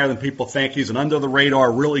go higher than people think. He's an under-the-radar,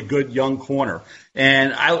 really good young corner.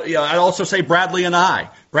 And I'd also say Bradley Anae.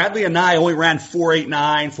 Bradley Anae only ran 4.89,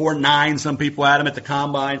 4.9. Some people had him at the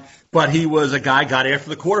combine. But he was a guy got after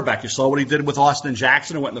the quarterback. You saw what he did with Austin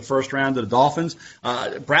Jackson and went in the first round to the Dolphins.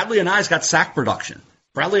 Bradley Anae's got sack production.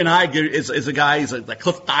 Bradley Anae is a guy, he's a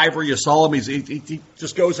cliff diver. You saw him. He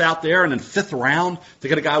just goes out there, and in fifth round, to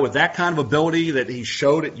get a guy with that kind of ability that he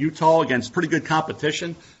showed at Utah against pretty good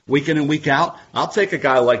competition week in and week out, I'll take a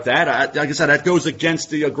guy like that. Like I said, that goes against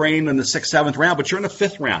the grain in the 6th, 7th round, but you're in the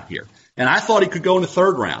 5th round here. And I thought he could go in the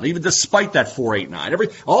 3rd round, even despite that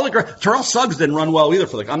 4.89. Terrell Suggs didn't run well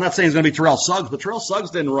either I'm not saying it's going to be Terrell Suggs, but Terrell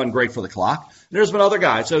Suggs didn't run great for the clock. There's been other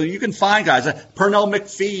guys. So you can find guys. Pernell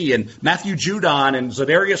McPhee and Matthew Judon and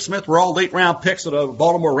Zadarius Smith were all late-round picks of the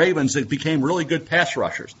Baltimore Ravens that became really good pass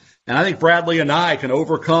rushers. And I think Bradley Anae can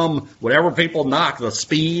overcome whatever people knock, the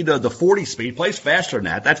speed, the 40 speed, plays faster than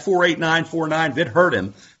that. That 4.89, 4.9 did hurt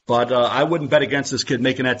him. But I wouldn't bet against this kid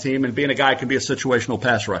making that team and being a guy who can be a situational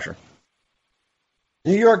pass rusher.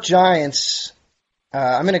 New York Giants,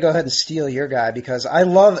 I'm going to go ahead and steal your guy because I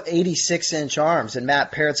love 86-inch arms, and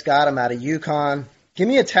Matt Parrott's got him out of UConn. Give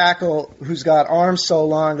me a tackle who's got arms so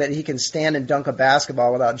long that he can stand and dunk a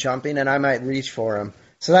basketball without jumping, and I might reach for him.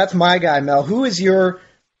 So that's my guy, Mel. Who is your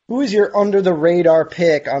under-the-radar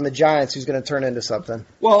pick on the Giants who's going to turn into something?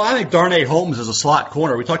 Well, I think Darnay Holmes is a slot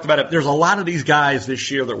corner. We talked about it. There's a lot of these guys this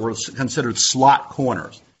year that were considered slot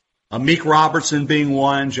corners. Meek Robertson being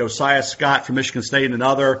one, Josiah Scott from Michigan State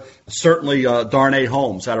another. Certainly Darnay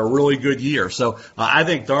Holmes had a really good year. So I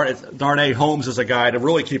think Darnay Holmes is a guy to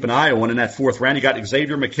really keep an eye on in that 4th round. You got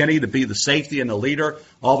Xavier McKinney to be the safety and the leader.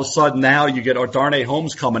 All of a sudden now you get Darnay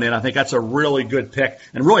Holmes coming in. I think that's a really good pick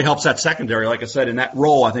and really helps that secondary. Like I said, in that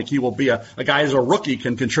role, I think he will be a guy as a rookie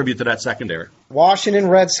can contribute to that secondary. Washington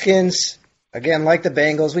Redskins, again, like the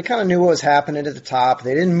Bengals, we kind of knew what was happening at the top.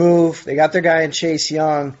 They didn't move. They got their guy in Chase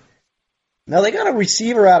Young. Now they got a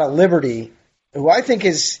receiver out of Liberty who I think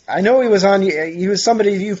I know he was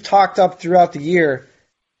somebody you've talked up throughout the year.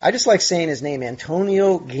 I just like saying his name,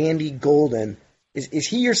 Antonio Gandy Golden. Is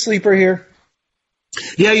he your sleeper here?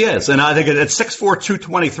 Yeah, he is. And I think at 6'4",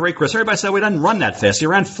 223, Chris, everybody said we didn't run that fast. He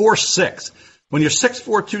ran 4.6. When you're 6'4",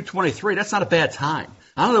 223, that's not a bad time.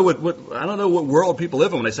 I don't know what world people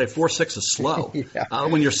live in when they say 4.6 is slow. Yeah.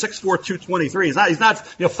 When you're 6'4", 223, he's not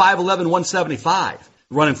 5'11", 175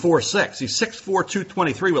 running 4.6. He's 6'4",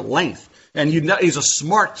 223 with length. And he's a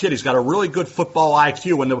smart kid. He's got a really good football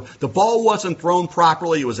IQ. When the ball wasn't thrown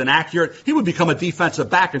properly, it was inaccurate, he would become a defensive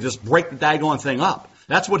back and just break the daggone thing up.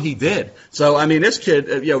 That's what he did. So, I mean, this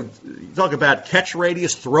kid, you talk about catch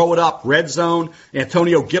radius, throw it up, red zone.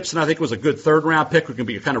 Antonio Gibson, I think, was a good third-round pick who can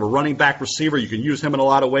be kind of a running back receiver. You can use him in a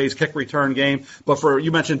lot of ways, kick return game. But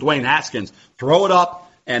you mentioned Dwayne Haskins, throw it up.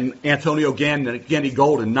 And Antonio Gandy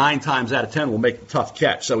Golden, 9 times out of 10, will make the tough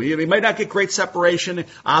catch. So he might not get great separation.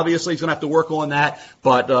 Obviously, he's going to have to work on that.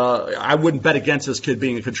 But I wouldn't bet against this kid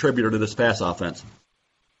being a contributor to this pass offense.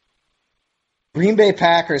 Green Bay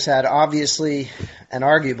Packers had obviously and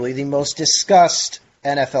arguably the most discussed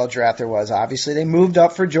NFL draft there was. Obviously, they moved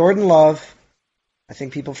up for Jordan Love. I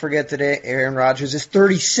think people forget that Aaron Rodgers is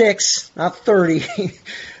 36, not 30.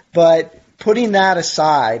 But putting that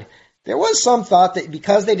aside, there was some thought that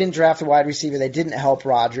because they didn't draft a wide receiver, they didn't help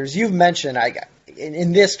Rodgers. You've mentioned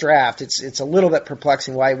in this draft, it's a little bit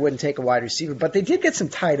perplexing why he wouldn't take a wide receiver, but they did get some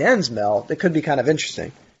tight ends, Mel, that could be kind of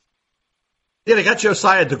interesting. Yeah, they got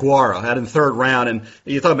Josiah DeGuara out in the third round, and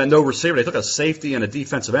you talk about no receiver. They took a safety and a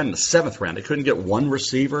defensive end in the 7th round. They couldn't get one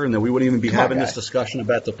receiver, and then we wouldn't even be having this discussion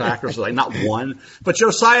about the Packers. Like, not one. But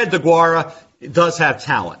Josiah DeGuara does have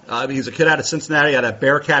talent. He's a kid out of Cincinnati, out of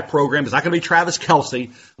Bearcat program. He's not going to be Travis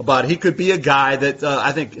Kelce, but he could be a guy that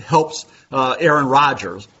I think helps Aaron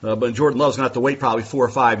Rodgers. But Jordan Love's going to have to wait probably 4 or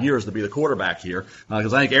 5 years to be the quarterback here,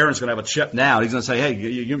 because I think Aaron's going to have a chip now. He's going to say, hey,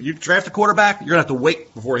 you draft a quarterback, you're going to have to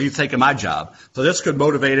wait before he's taking my job. So this could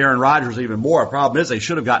motivate Aaron Rodgers even more. The problem is they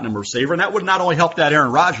should have gotten him a receiver, and that would not only help out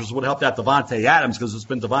Aaron Rodgers, it would help out Davante Adams, because it's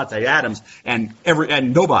been Davante Adams and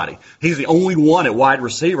nobody. He's the only one at wide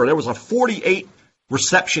receiver. There was a 48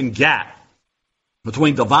 reception gap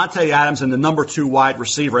between Davante Adams and the number 2 wide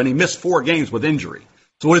receiver, and he missed 4 games with injury.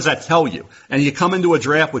 So what does that tell you? And you come into a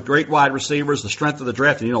draft with great wide receivers, the strength of the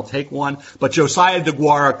draft, and you don't take one. But Josiah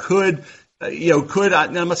DeGuara could,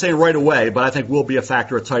 I'm not saying right away, but I think will be a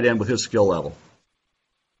factor at tight end with his skill level.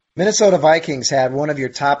 Minnesota Vikings had one of your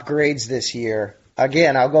top grades this year.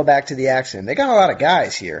 Again, I'll go back to the accident. They got a lot of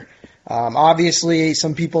guys here. Obviously,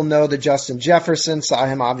 some people know that Justin Jefferson, saw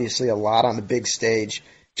him obviously a lot on the big stage.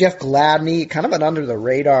 Jeff Gladney, kind of an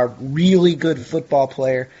under-the-radar, really good football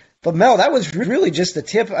player. But, Mel, that was really just the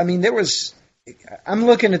tip. I mean, I'm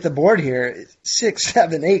looking at the board here, 6,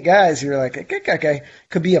 7, 8 guys. You're like, okay,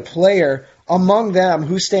 could be a player. Among them,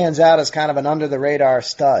 who stands out as kind of an under-the-radar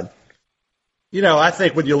stud? I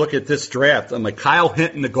think when you look at this draft, Kyle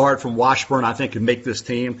Hinton, the guard from Washburn, I think can make this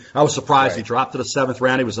team. I was surprised He dropped to the 7th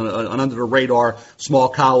round. He was an under-the-radar small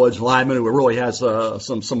college lineman who really has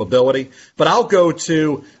some ability. But I'll go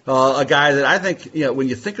to a guy that I think, when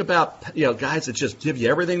you think about, guys that just give you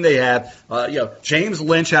everything they have, James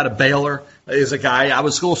Lynch out of Baylor is a guy. I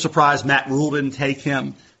was a little surprised Matt Rule didn't take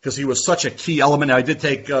him, because he was such a key element. I did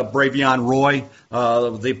take Bravion Roy,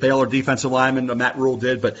 the Baylor defensive lineman. Matt Rule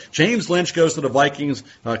did. But James Lynch goes to the Vikings.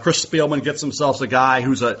 Chris Spielman gets himself a guy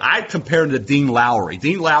I'd compare him to Dean Lowry.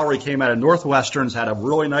 Dean Lowry came out of Northwestern's, had a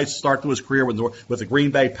really nice start to his career with the Green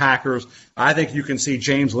Bay Packers. I think you can see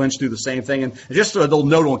James Lynch do the same thing. And just a little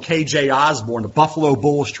note on K.J. Osborne, the Buffalo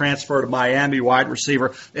Bulls transfer to Miami wide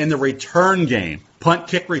receiver. In the return game, punt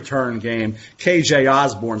kick return game, K.J.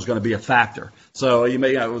 Osborne is going to be a factor. So it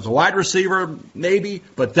was a wide receiver, maybe,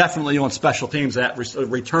 but definitely on special teams, that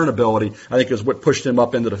return ability, I think, is what pushed him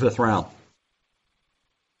up into the 5th round.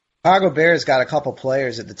 Chicago Bears got a couple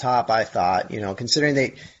players at the top, I thought,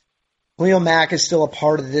 considering Khalil Mack is still a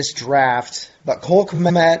part of this draft, but Cole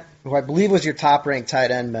Kmet, who I believe was your top-ranked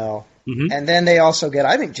tight end, Mel, and then they also get,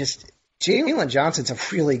 I think, just Jalen Johnson's a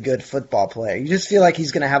really good football player. You just feel like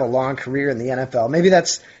he's going to have a long career in the NFL. Maybe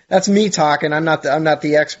that's me talking. I'm not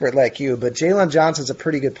the expert like you, but Jalen Johnson's a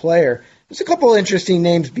pretty good player. There's a couple interesting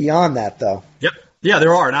names beyond that, though. Yep. Yeah,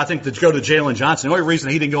 there are. And I think to go to Jalen Johnson, the only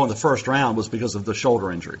reason he didn't go in the 1st round was because of the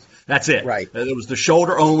shoulder injuries. That's it. Right. It was the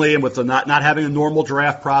shoulder only, and with the not having a normal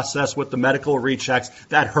draft process with the medical rechecks,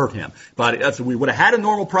 that hurt him. But if we would have had a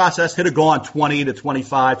normal process, he'd have gone 20 to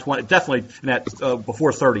 25, 20, definitely in that,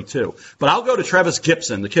 before 32. But I'll go to Trevis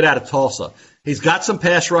Gibson, the kid out of Tulsa. He's got some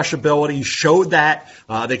pass rush ability. He showed that.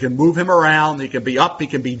 They can move him around. He can be up. He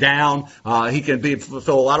can be down. He can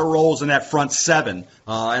fulfill a lot of roles in that front seven.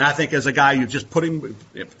 And I think as a guy, you just pin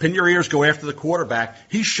your ears, go after the quarterback.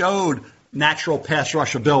 He showed natural pass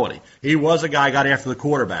rush ability. He was a guy who got after the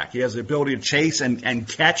quarterback. He has the ability to chase and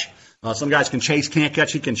catch. Some guys can chase, can't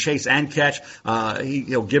catch. He can chase and catch.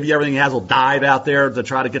 He'll give you everything he has. He'll dive out there to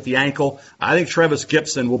try to get the ankle. I think Trevis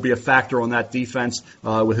Gipson will be a factor on that defense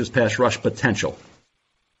with his pass rush potential.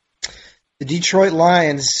 The Detroit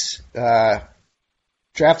Lions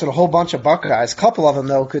drafted a whole bunch of Buckeyes. A couple of them,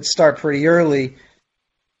 though, could start pretty early.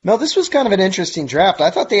 Mel, this was kind of an interesting draft. I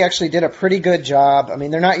thought they actually did a pretty good job. I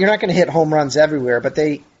mean, you're not going to hit home runs everywhere, but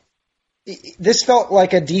this felt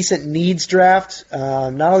like a decent needs draft.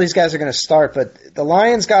 Not all these guys are going to start, but the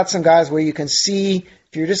Lions got some guys where you can see,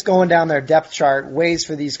 if you're just going down their depth chart, ways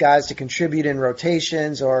for these guys to contribute in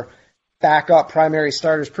rotations or back up primary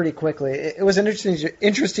starters pretty quickly. It was an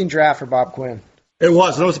interesting draft for Bob Quinn. It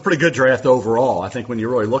was. And it was a pretty good draft overall, I think, when you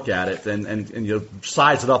really look at it and you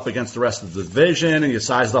size it up against the rest of the division and you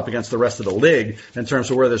size it up against the rest of the league in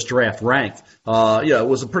terms of where this draft ranked. It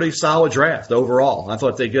was a pretty solid draft overall. I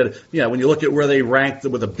thought they could, when you look at where they ranked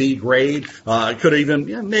with a B grade, it could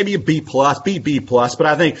even, maybe a B plus, B plus. But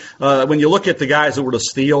I think, when you look at the guys that were the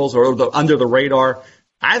steals or under the radar,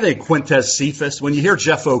 I think Quintez Cephas, when you hear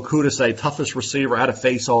Jeff Okudah say toughest receiver I had to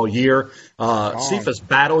face all year, Cephas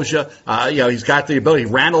battles you. He's got the ability. He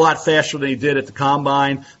ran a lot faster than he did at the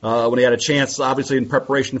combine, when he had a chance, obviously in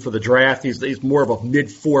preparation for the draft. He's more of a mid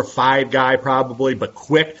 4-5 guy probably, but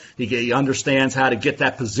quick. He understands how to get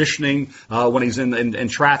that positioning, when he's in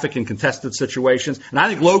traffic and contested situations. And I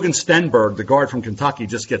think Logan Stenberg, the guard from Kentucky,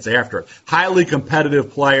 just gets after it. Highly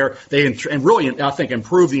competitive player. And really, I think,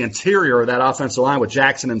 improve the interior of that offensive line with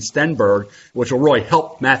Jackson and Stenberg, which will really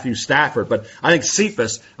help Matthew Stafford. But I think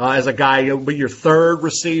Cephas, as a guy, he'll be your third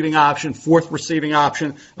receiving option, fourth receiving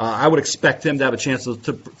option. I would expect him to have a chance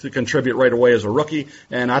to contribute right away as a rookie,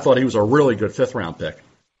 and I thought he was a really good fifth-round pick.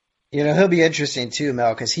 He'll be interesting too,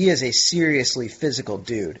 Mel, because he is a seriously physical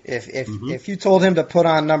dude. If you told him to put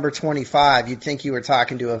on number 25, you'd think you were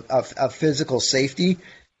talking to a physical safety.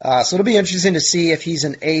 So it'll be interesting to see if he's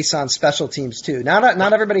an ace on special teams too.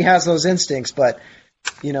 Not everybody has those instincts, but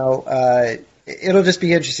it'll just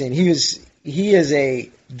be interesting. He is a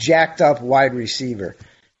jacked up wide receiver.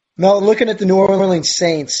 Mel, looking at the New Orleans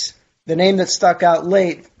Saints, the name that stuck out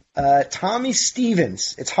late, Tommy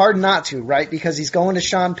Stevens. It's hard not to, right? Because he's going to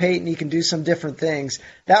Sean Payton. He can do some different things.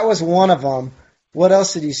 That was one of them. What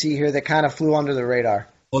else did you see here that kind of flew under the radar?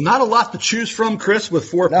 Well, not a lot to choose from, Chris, with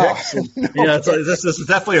 4 picks. This is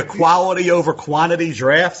definitely a quality over quantity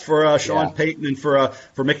draft for Sean Payton and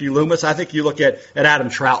for Mickey Loomis. I think you look at Adam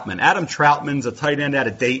Troutman. Adam Troutman's a tight end out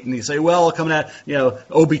of Dayton. You say, well, coming at,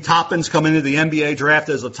 Obi Toppin's coming into the NBA draft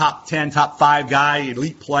as a top 10, top 5 guy,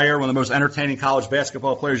 elite player, one of the most entertaining college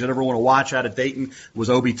basketball players you'd ever want to watch out of Dayton was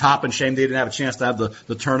Obi Toppin. Shame they didn't have a chance to have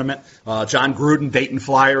the tournament. John Gruden, Dayton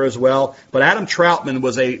Flyer as well. But Adam Troutman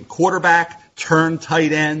was a quarterback turned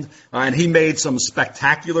tight end, and he made some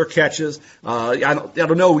spectacular catches. I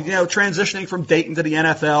don't know, transitioning from Dayton to the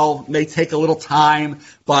NFL may take a little time,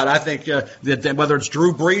 but I think that whether it's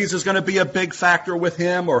Drew Brees is going to be a big factor with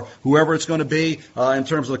him or whoever it's going to be in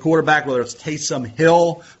terms of the quarterback, whether it's Taysom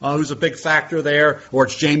Hill, who's a big factor there, or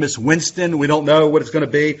it's Jameis Winston. We don't know what it's going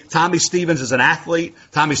to be. Tommy Stevens is an athlete.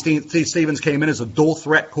 Tommy Stevens came in as a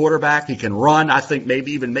dual-threat quarterback. He can run. I think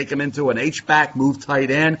maybe even make him into an H-back, move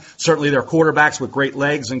tight end. Certainly their quarterbacks with great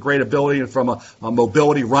legs and great ability, and from a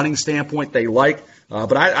mobility running standpoint, they like.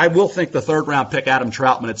 But I will think the third-round pick, Adam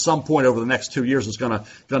Troutman, at some point over the next 2 years is going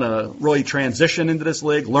to really transition into this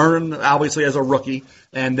league, learn, obviously, as a rookie,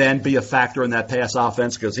 and then be a factor in that pass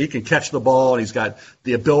offense because he can catch the ball and he's got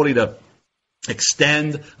the ability to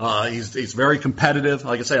extend. He's very competitive.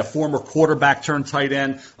 Like I say, a former quarterback turned tight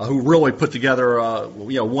end who really put together,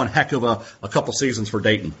 one heck of a couple seasons for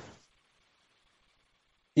Dayton.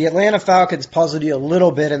 The Atlanta Falcons puzzled you a little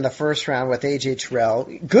bit in the first round with A.J. Terrell.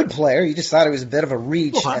 Good player. You just thought it was a bit of a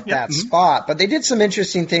reach at that spot. But they did some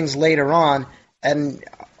interesting things later on, and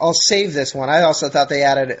I'll save this one. I also thought they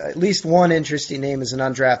added at least one interesting name as an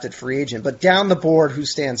undrafted free agent. But down the board, who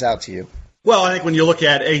stands out to you? Well, I think when you look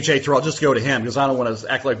at A.J. Terrell, just go to him because I don't want to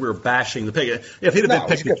act like we were bashing the pick. If he'd have been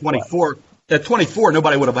picked at 24,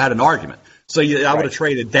 nobody would have had an argument. So I would have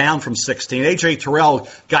traded down from 16. A.J. Terrell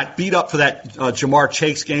got beat up for that Jamar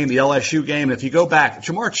Chase game, the LSU game. And if you go back,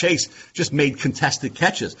 Jamar Chase just made contested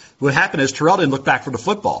catches. What happened is Terrell didn't look back for the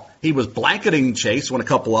football. He was blanketing Chase on a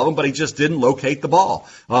couple of them, but he just didn't locate the ball.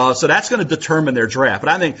 So that's going to determine their draft.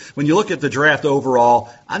 But I think when you look at the draft overall,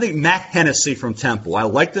 I think Matt Hennessy from Temple. I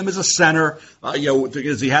liked him as a center,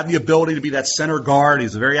 because he had the ability to be that center guard.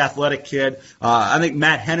 He's a very athletic kid. I think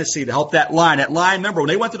Matt Hennessy to help that line. That line, remember, when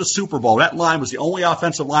they went to the Super Bowl, that line was the only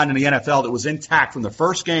offensive line in the NFL that was intact from the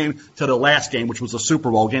first game to the last game, which was the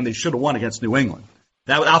Super Bowl game they should have won against New England.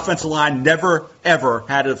 That offensive line never, ever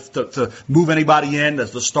had to move anybody in. The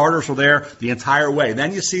starters were there the entire way.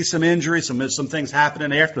 Then you see some injuries, some things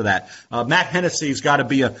happening after that. Matt Hennessy's got to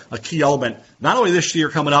be a key element, not only this year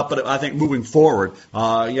coming up, but I think moving forward.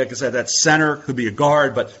 Like I said, that center could be a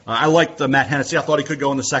guard, but I liked Matt Hennessy. I thought he could go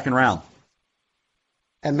in the second round.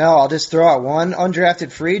 And Mel, I'll just throw out one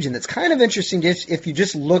undrafted free agent that's kind of interesting if you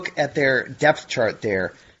just look at their depth chart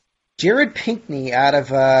there. Jared Pinkney out of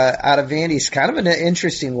Vandy's kind of an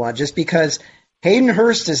interesting one, just because Hayden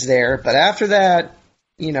Hurst is there, but after that,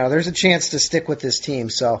 there's a chance to stick with this team.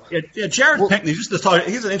 So Jared Pinkney, just to talk,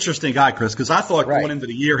 he's an interesting guy, Chris, because I thought going into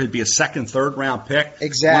the year he'd be a second, third round pick.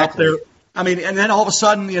 Exactly. Up there. I mean, and then all of a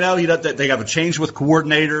sudden, they have a change with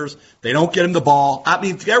coordinators. They don't get him the ball. I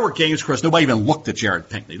mean, there were games, Chris, nobody even looked at Jared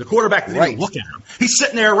Pinkney. The quarterback didn't even look at him. He's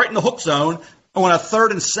sitting there right in the hook zone on a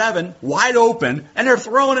 3rd and 7, wide open, and they're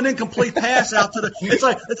throwing an incomplete pass out to the. It's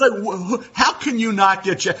like, how can you not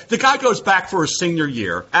get the guy goes back for his senior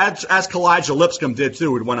year, as Kalijah Lipscomb did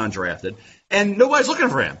too, who went undrafted, and nobody's looking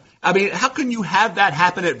for him. I mean, how can you have that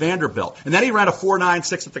happen at Vanderbilt? And then he ran a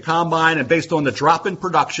 4.96 at the combine, and based on the drop in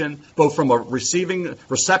production, both from a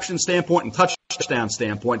reception standpoint and touchdown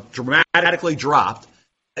standpoint, dramatically dropped.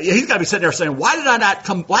 He's got to be sitting there saying, why did I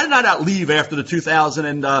not leave after the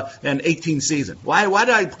 2018 season? Why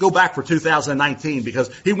did I go back for 2019? Because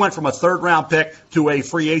he went from a 3rd round pick to a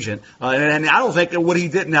free agent. And I don't think that what he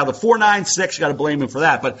did now, the 4.96, you got to blame him for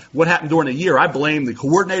that. But what happened during the year, I blame the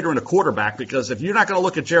coordinator and the quarterback, because if you're not going to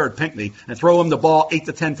look at Jared Pinkney and throw him the ball 8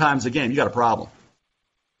 to 10 times a game, you got a problem.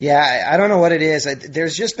 Yeah, I don't know what it is.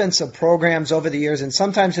 There's just been some programs over the years, and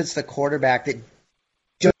sometimes it's the quarterback that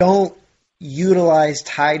don't utilize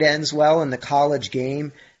tight ends well in the college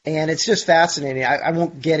game, and it's just fascinating. I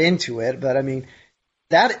won't get into it, but I mean,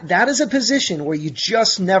 that is a position where you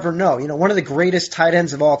just never know. One of the greatest tight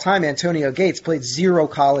ends of all time, Antonio Gates, played 0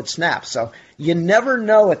 college snaps, so you never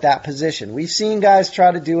know at that position. We've seen guys try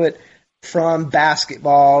to do it from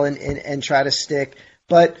basketball and try to stick,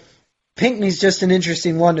 but Pinkney's just an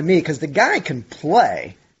interesting one to me because the guy can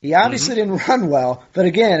play. He obviously didn't run well, but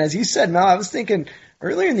again, as you said, Mel, I was thinking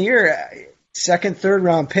earlier in the year, 2nd, 3rd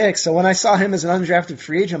round pick. So when I saw him as an undrafted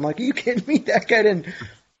free agent, I'm like, are you kidding me? That guy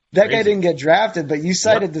didn't get drafted, but you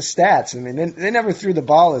cited the stats. I mean, they never threw the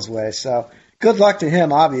ball his way. So good luck to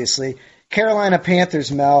him, obviously. Carolina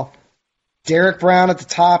Panthers, Mel. Derek Brown at the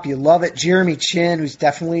top. You love it. Jeremy Chin, who's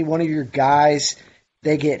definitely one of your guys.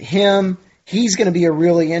 They get him. He's going to be a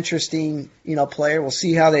really interesting, player. We'll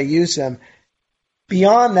see how they use him.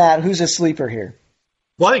 Beyond that, who's a sleeper here?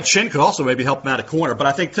 Well, I think Chin could also maybe help him out of corner, but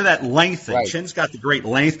I think to that length thing, Chin's got the great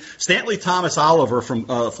length. Stanley Thomas Oliver from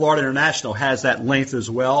Florida International has that length as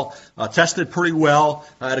well. Tested pretty well,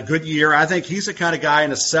 had a good year. I think he's the kind of guy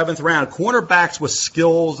in the 7th round. Cornerbacks with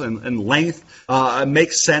skills and length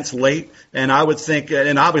makes sense late. And I would think,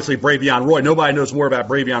 and obviously Bravion Roy, nobody knows more about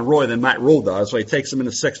Bravion Roy than Matt Rule does, so he takes him in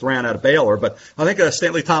the 6th round out of Baylor. But I think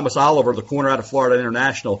Stanley Thomas Oliver, the corner out of Florida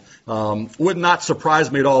International, would not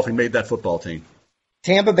surprise me at all if he made that football team.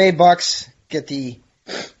 Tampa Bay Bucks get the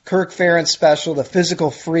Kirk Ferentz special, the physical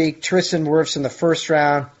freak, Tristan Wirfs in the 1st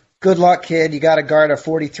round. Good luck, kid. You got to guard a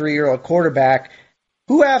 43-year-old quarterback.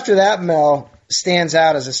 Who after that, Mel, stands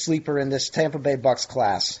out as a sleeper in this Tampa Bay Bucks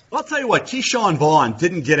class? Well, I'll tell you what, Keyshawn Vaughn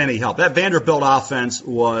didn't get any help. That Vanderbilt offense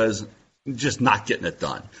was just not getting it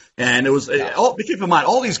done. And it was, keep in mind,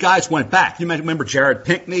 all these guys went back. You might remember Jared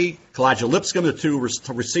Pinkney, Kalijah Lipscomb, the 2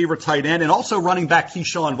 receiver tight end, and also running back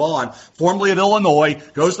Keyshawn Vaughn, formerly of Illinois,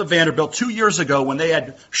 goes to Vanderbilt 2 years ago when they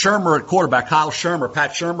had Shermer at quarterback, Kyle Shermer,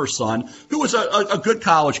 Pat Shermer's son, who was a good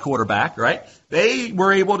college quarterback, right? They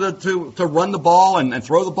were able to run the ball and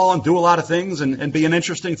throw the ball and do a lot of things and be an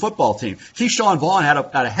interesting football team. Keyshawn Vaughn had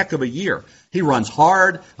a heck of a year. He runs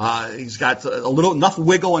hard. He's got enough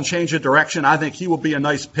wiggle and change of direction. I think he will be a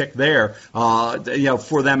nice pick there,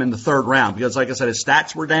 for them in the 3rd round. Because, like I said, his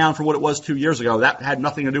stats were down from what it was 2 years ago. That had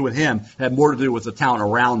nothing to do with him. It had more to do with the talent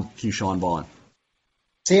around Keyshawn Vaughn.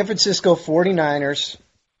 San Francisco 49ers.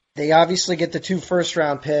 They obviously get the 2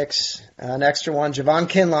 first-round picks, an extra one. Javon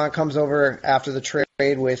Kinlaw comes over after the trade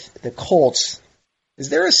trade with the Colts. Is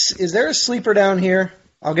there a sleeper down here?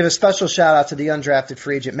 I'll give a special shout out to the undrafted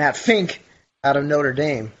free agent Matt Fink out of Notre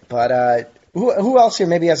Dame. But who else here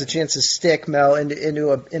maybe has a chance to stick, Mel,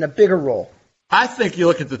 in a bigger role? I think you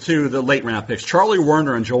look at the late round picks. Charlie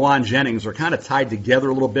Werner and Jawan Jennings are kind of tied together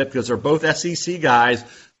a little bit because they're both SEC guys.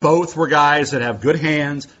 Both were guys that have good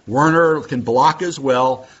hands. Werner can block as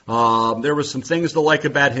well. There was some things to like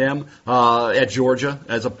about him at Georgia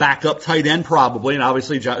as a backup tight end probably, and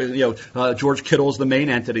obviously George Kittle's the main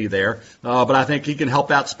entity there. But I think he can help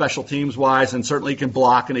out special teams wise, and certainly he can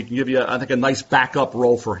block, and he can give you, I think, a nice backup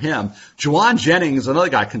role for him. Jawan Jennings, another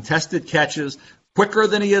guy, contested catches. Quicker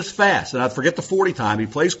than he is fast. And I forget the 40 time. He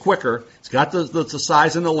plays quicker. He's got the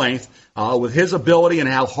size and the length. With his ability and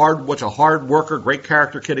what a hard worker, great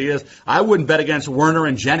character kid he is, I wouldn't bet against Werner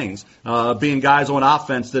and Jennings being guys on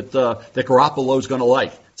offense that Garoppolo's going to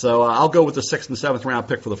like. So I'll go with the 6th and 7th round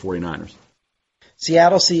pick for the 49ers.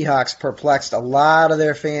 Seattle Seahawks perplexed a lot of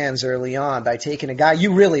their fans early on by taking a guy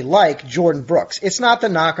you really like, Jordan Brooks. It's not the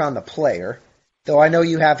knock on the player, though I know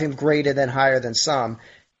you have him graded and higher than some.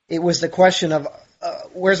 It was the question of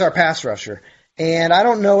where's our pass rusher? And I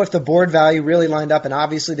don't know if the board value really lined up, and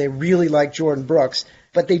obviously they really like Jordan Brooks,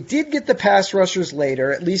 but they did get the pass rushers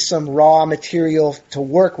later, at least some raw material to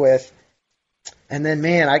work with. And then,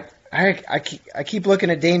 man, I keep looking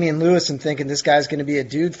at Damian Lewis and thinking this guy's going to be a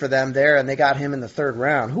dude for them there, and they got him in the 3rd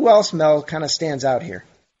round. Who else, Mel, kind of stands out here?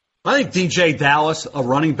 I think DJ Dallas, a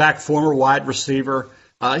running back, former wide receiver.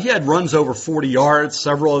 He had runs over 40 yards,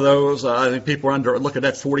 several of those. I think people are look at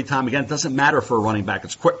that 40 time again. It doesn't matter for a running back.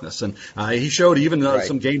 It's quickness. And he showed even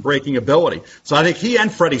some game-breaking ability. So I think he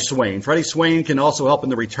and Freddie Swain. Freddie Swain can also help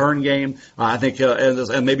in the return game. I think,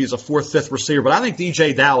 and maybe he's a 4th, 5th receiver. But I think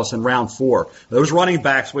DJ Dallas in round 4. Those running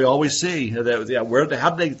backs we always see. How did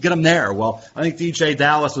they get them there? Well, I think DJ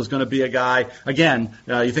Dallas is going to be a guy. Again,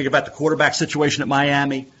 you think about the quarterback situation at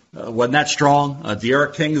Miami. Wasn't that strong?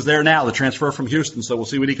 De'Aaron King's there now, the transfer from Houston, so we'll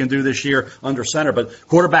see what he can do this year under center. But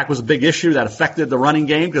quarterback was a big issue that affected the running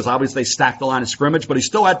game because obviously they stacked the line of scrimmage, but he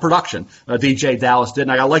still had production. DJ Dallas did,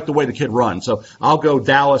 and I like the way the kid runs. So I'll go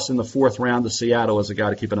Dallas in the 4th round to Seattle as a guy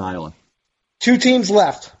to keep an eye on. 2 teams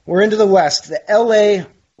left. We're into the West. The L.A.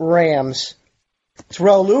 Rams.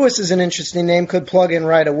 Terrell Lewis is an interesting name, could plug in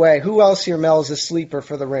right away. Who else here, Mel, is a sleeper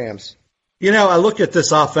for the Rams? You know, I look at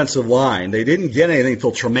this offensive line. They didn't get anything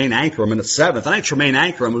until Tremaine Ankrum in the 7th. I think Tremaine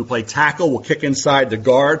Ankrum, who played tackle, will kick inside the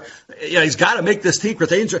guard. Yeah, he's got to make this team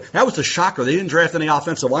because that was the shocker. They didn't draft any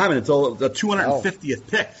offensive linemen until the 250th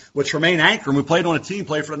pick. With Tremaine Ankrum, who played on a team,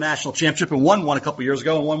 played for the national championship and won one a couple years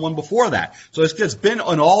ago and won one before that. So this kid's been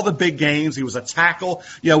on all the big games. He was a tackle,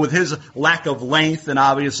 with his lack of length, and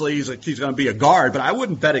obviously he's going to be a guard. But I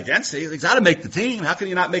wouldn't bet against it. He's got to make the team. How can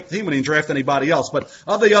you not make the team when he didn't draft anybody else? But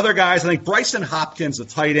of the other guys, I think Bryson Hopkins, the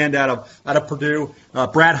tight end out of Purdue,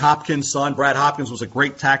 Brad Hopkins' son. Brad Hopkins was a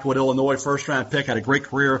great tackle at Illinois, 1st round pick, had a great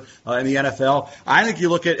career in the NFL. I think you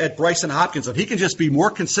look at Bryson Hopkins, if he can just be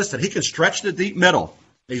more consistent, he can stretch the deep middle.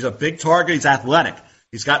 He's a big target. He's athletic.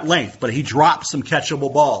 He's got length, but he drops some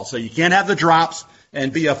catchable balls. So you can't have the drops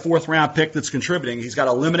and be a 4th round pick that's contributing. He's got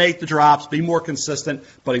to eliminate the drops, be more consistent,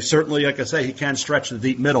 but he certainly, like I say, he can stretch the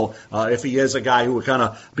deep middle if he is a guy who kind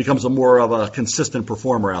of becomes more of a consistent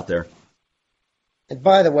performer out there. And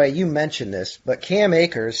by the way, you mentioned this, but Cam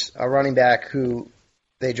Akers, a running back who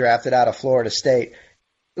they drafted out of Florida State,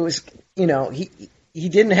 it was, he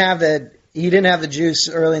didn't have the juice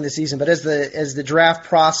early in the season, but as the draft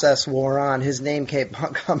process wore on, his name kept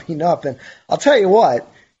coming up. And I'll tell you what,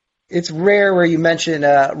 it's rare where you mention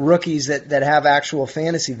rookies that have actual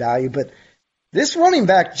fantasy value, but this running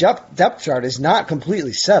back depth chart is not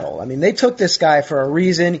completely settled. I mean, they took this guy for a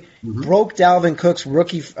reason. Mm-hmm. Broke Dalvin Cook's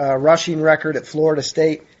rookie rushing record at Florida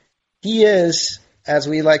State. He is, as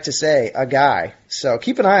we like to say, a guy. So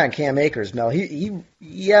keep an eye on Cam Akers, Mel. He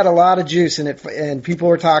had a lot of juice in it, and people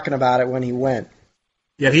were talking about it when he went.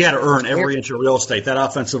 Yeah, he had to earn every inch of real estate. That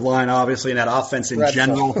offensive line, obviously, and that offense in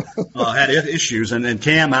general had issues. And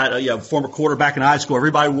Cam, former quarterback in high school,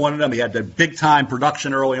 everybody wanted him. He had the big-time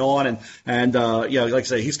production early on. And like I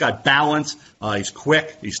say, he's got balance. He's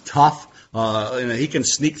quick. He's tough. And he can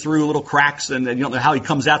sneak through little cracks, and you don't know how he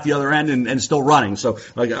comes out the other end and still running. So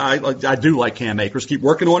I do like Cam Akers. Keep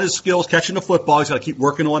working on his skills, catching the football. He's got to keep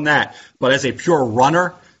working on that. But as a pure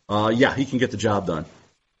runner, he can get the job done.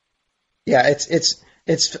 Yeah,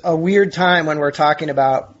 it's a weird time when we're talking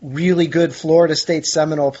about really good Florida State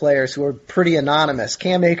Seminole players who are pretty anonymous.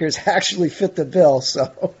 Cam Akers actually fit the bill,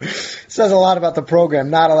 so it says a lot about the program,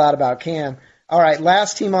 not a lot about Cam. All right,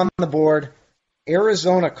 last team on the board,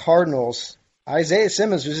 Arizona Cardinals. Isaiah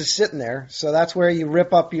Simmons was just sitting there. So that's where you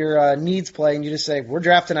rip up your needs play and you just say, we're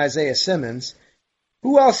drafting Isaiah Simmons.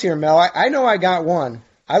 Who else here, Mel? I know I got one.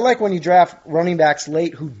 I like when you draft running backs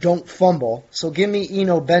late who don't fumble. So give me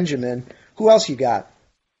Eno Benjamin. Who else you got?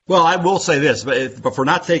 Well, I will say this, but for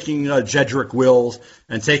not taking Jedrick Wills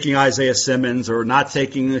and taking Isaiah Simmons, or not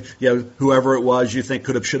taking whoever it was you think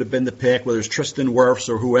should have been the pick, whether it's Tristan Wirfs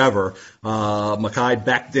or whoever, Mekhi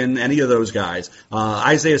Becton, any of those guys,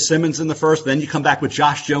 Isaiah Simmons in the first, then you come back with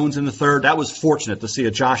Josh Jones in the third. That was fortunate to see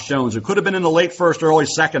a Josh Jones who could have been in the late first, early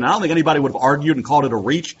second. I don't think anybody would have argued and called it a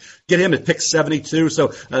reach. Get him at pick 72, so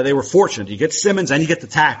they were fortunate. You get Simmons and you get the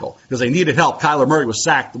tackle because they needed help. Kyler Murray was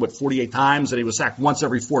sacked 48 times, and he was sacked once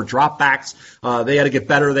every 4 dropbacks. They had to get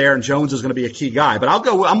better there, and Jones is going to be a key guy. But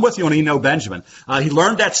I'm with you on Eno Benjamin. He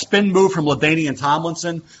learned that spin move from LaDainian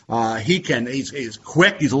Tomlinson. He's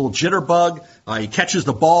quick. He's a little jitterbug. He catches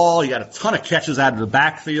the ball. He got a ton of catches out of the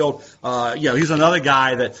backfield. He's another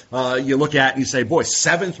guy that you look at and you say, boy,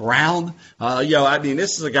 7th round.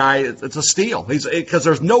 This is a guy. It's a steal. Because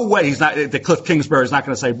there's no way that Cliff Kingsbury is not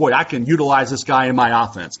going to say, boy, I can utilize this guy in my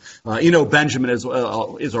offense. Eno Benjamin is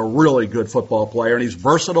a really good football player, and he's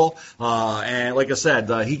versatile. And like I said,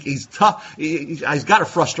 he's tough. He's got to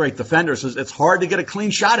frustrate defenders. It's hard to get a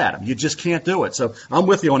clean shot at him. You just can't do it. So I'm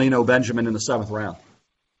with you on Eno Benjamin in the 7th round.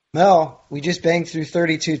 Mel, we just banged through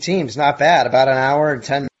 32 teams. Not bad. About an hour and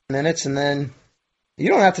 10 minutes, and then you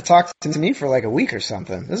don't have to talk to me for like a week or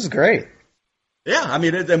something. This is great. Yeah, and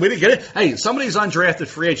we didn't get it. Hey, some of these undrafted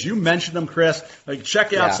free agents, you mentioned them, Chris.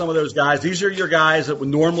 Check out some of those guys. These are your guys that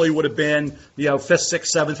normally would have been, 5th,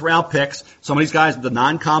 6th, 7th round picks. Some of these guys, the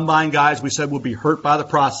non-combine guys, we said would be hurt by the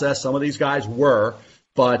process. Some of these guys were.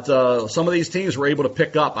 But some of these teams were able to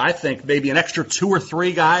pick up, I think, maybe an extra 2 or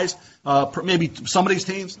 3 guys. Maybe some of these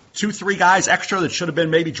teams, 2, 3 guys extra that should have been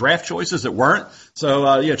maybe draft choices that weren't.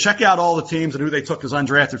 So, check out all the teams and who they took as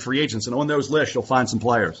undrafted free agents. And on those lists, you'll find some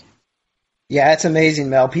players. Yeah, it's amazing,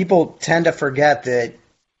 Mel. People tend to forget that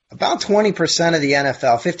about 20% of the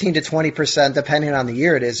NFL, 15 to 20%, depending on the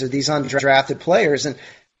year it is, are these undrafted players. And,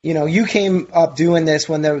 you came up doing this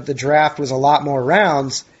when the draft was a lot more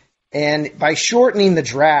rounds. And by shortening the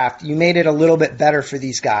draft, you made it a little bit better for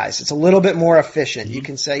these guys. It's a little bit more efficient. Mm-hmm. You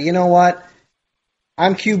can say, you know what,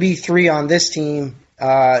 I'm QB3 on this team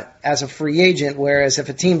as a free agent, whereas if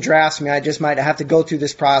a team drafts me, I just might have to go through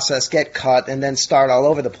this process, get cut, and then start all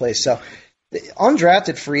over the place. So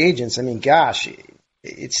undrafted free agents,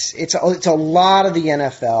 it's a lot of the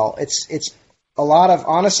NFL. It's a lot of,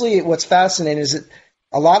 honestly, what's fascinating is that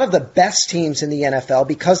a lot of the best teams in the NFL,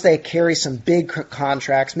 because they carry some big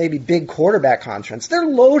contracts, maybe big quarterback contracts, they're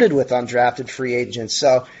loaded with undrafted free agents.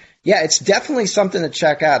 So, yeah, it's definitely something to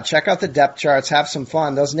check out. Check out the depth charts, have some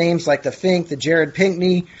fun. Those names like the Fink, the Jared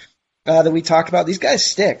Pinkney that we talked about, these guys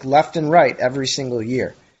stick left and right every single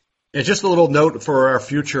year. And just a little note for our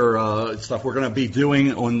future stuff we're going to be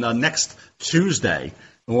doing on next Tuesday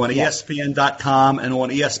on ESPN.com and on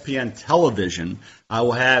ESPN Television. I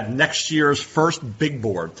will have next year's first big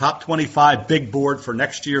board, top 25 big board for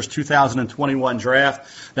next year's 2021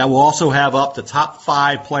 draft. That will also have up the top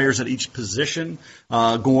 5 players at each position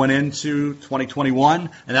going into 2021,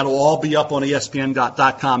 and that will all be up on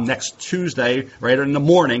ESPN.com next Tuesday, right in the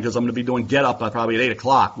morning, because I'm going to be doing Get Up probably at 8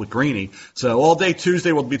 o'clock with Greeny. So all day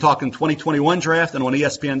Tuesday we'll be talking 2021 draft, and on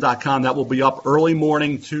ESPN.com that will be up early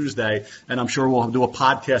morning Tuesday, and I'm sure we'll do a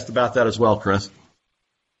podcast about that as well, Chris.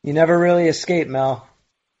 You never really escape, Mel.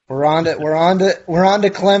 We're on to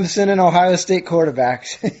Clemson and Ohio State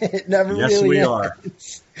quarterbacks. It never yes, really we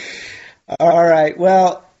ends. Are. All right.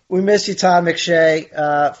 Well, we miss you, Todd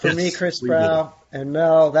McShay. For me, Chris Brow, and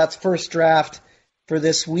Mel, that's first draft for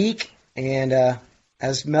this week. And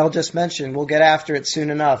as Mel just mentioned, we'll get after it soon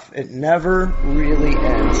enough. It never really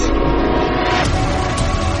ends.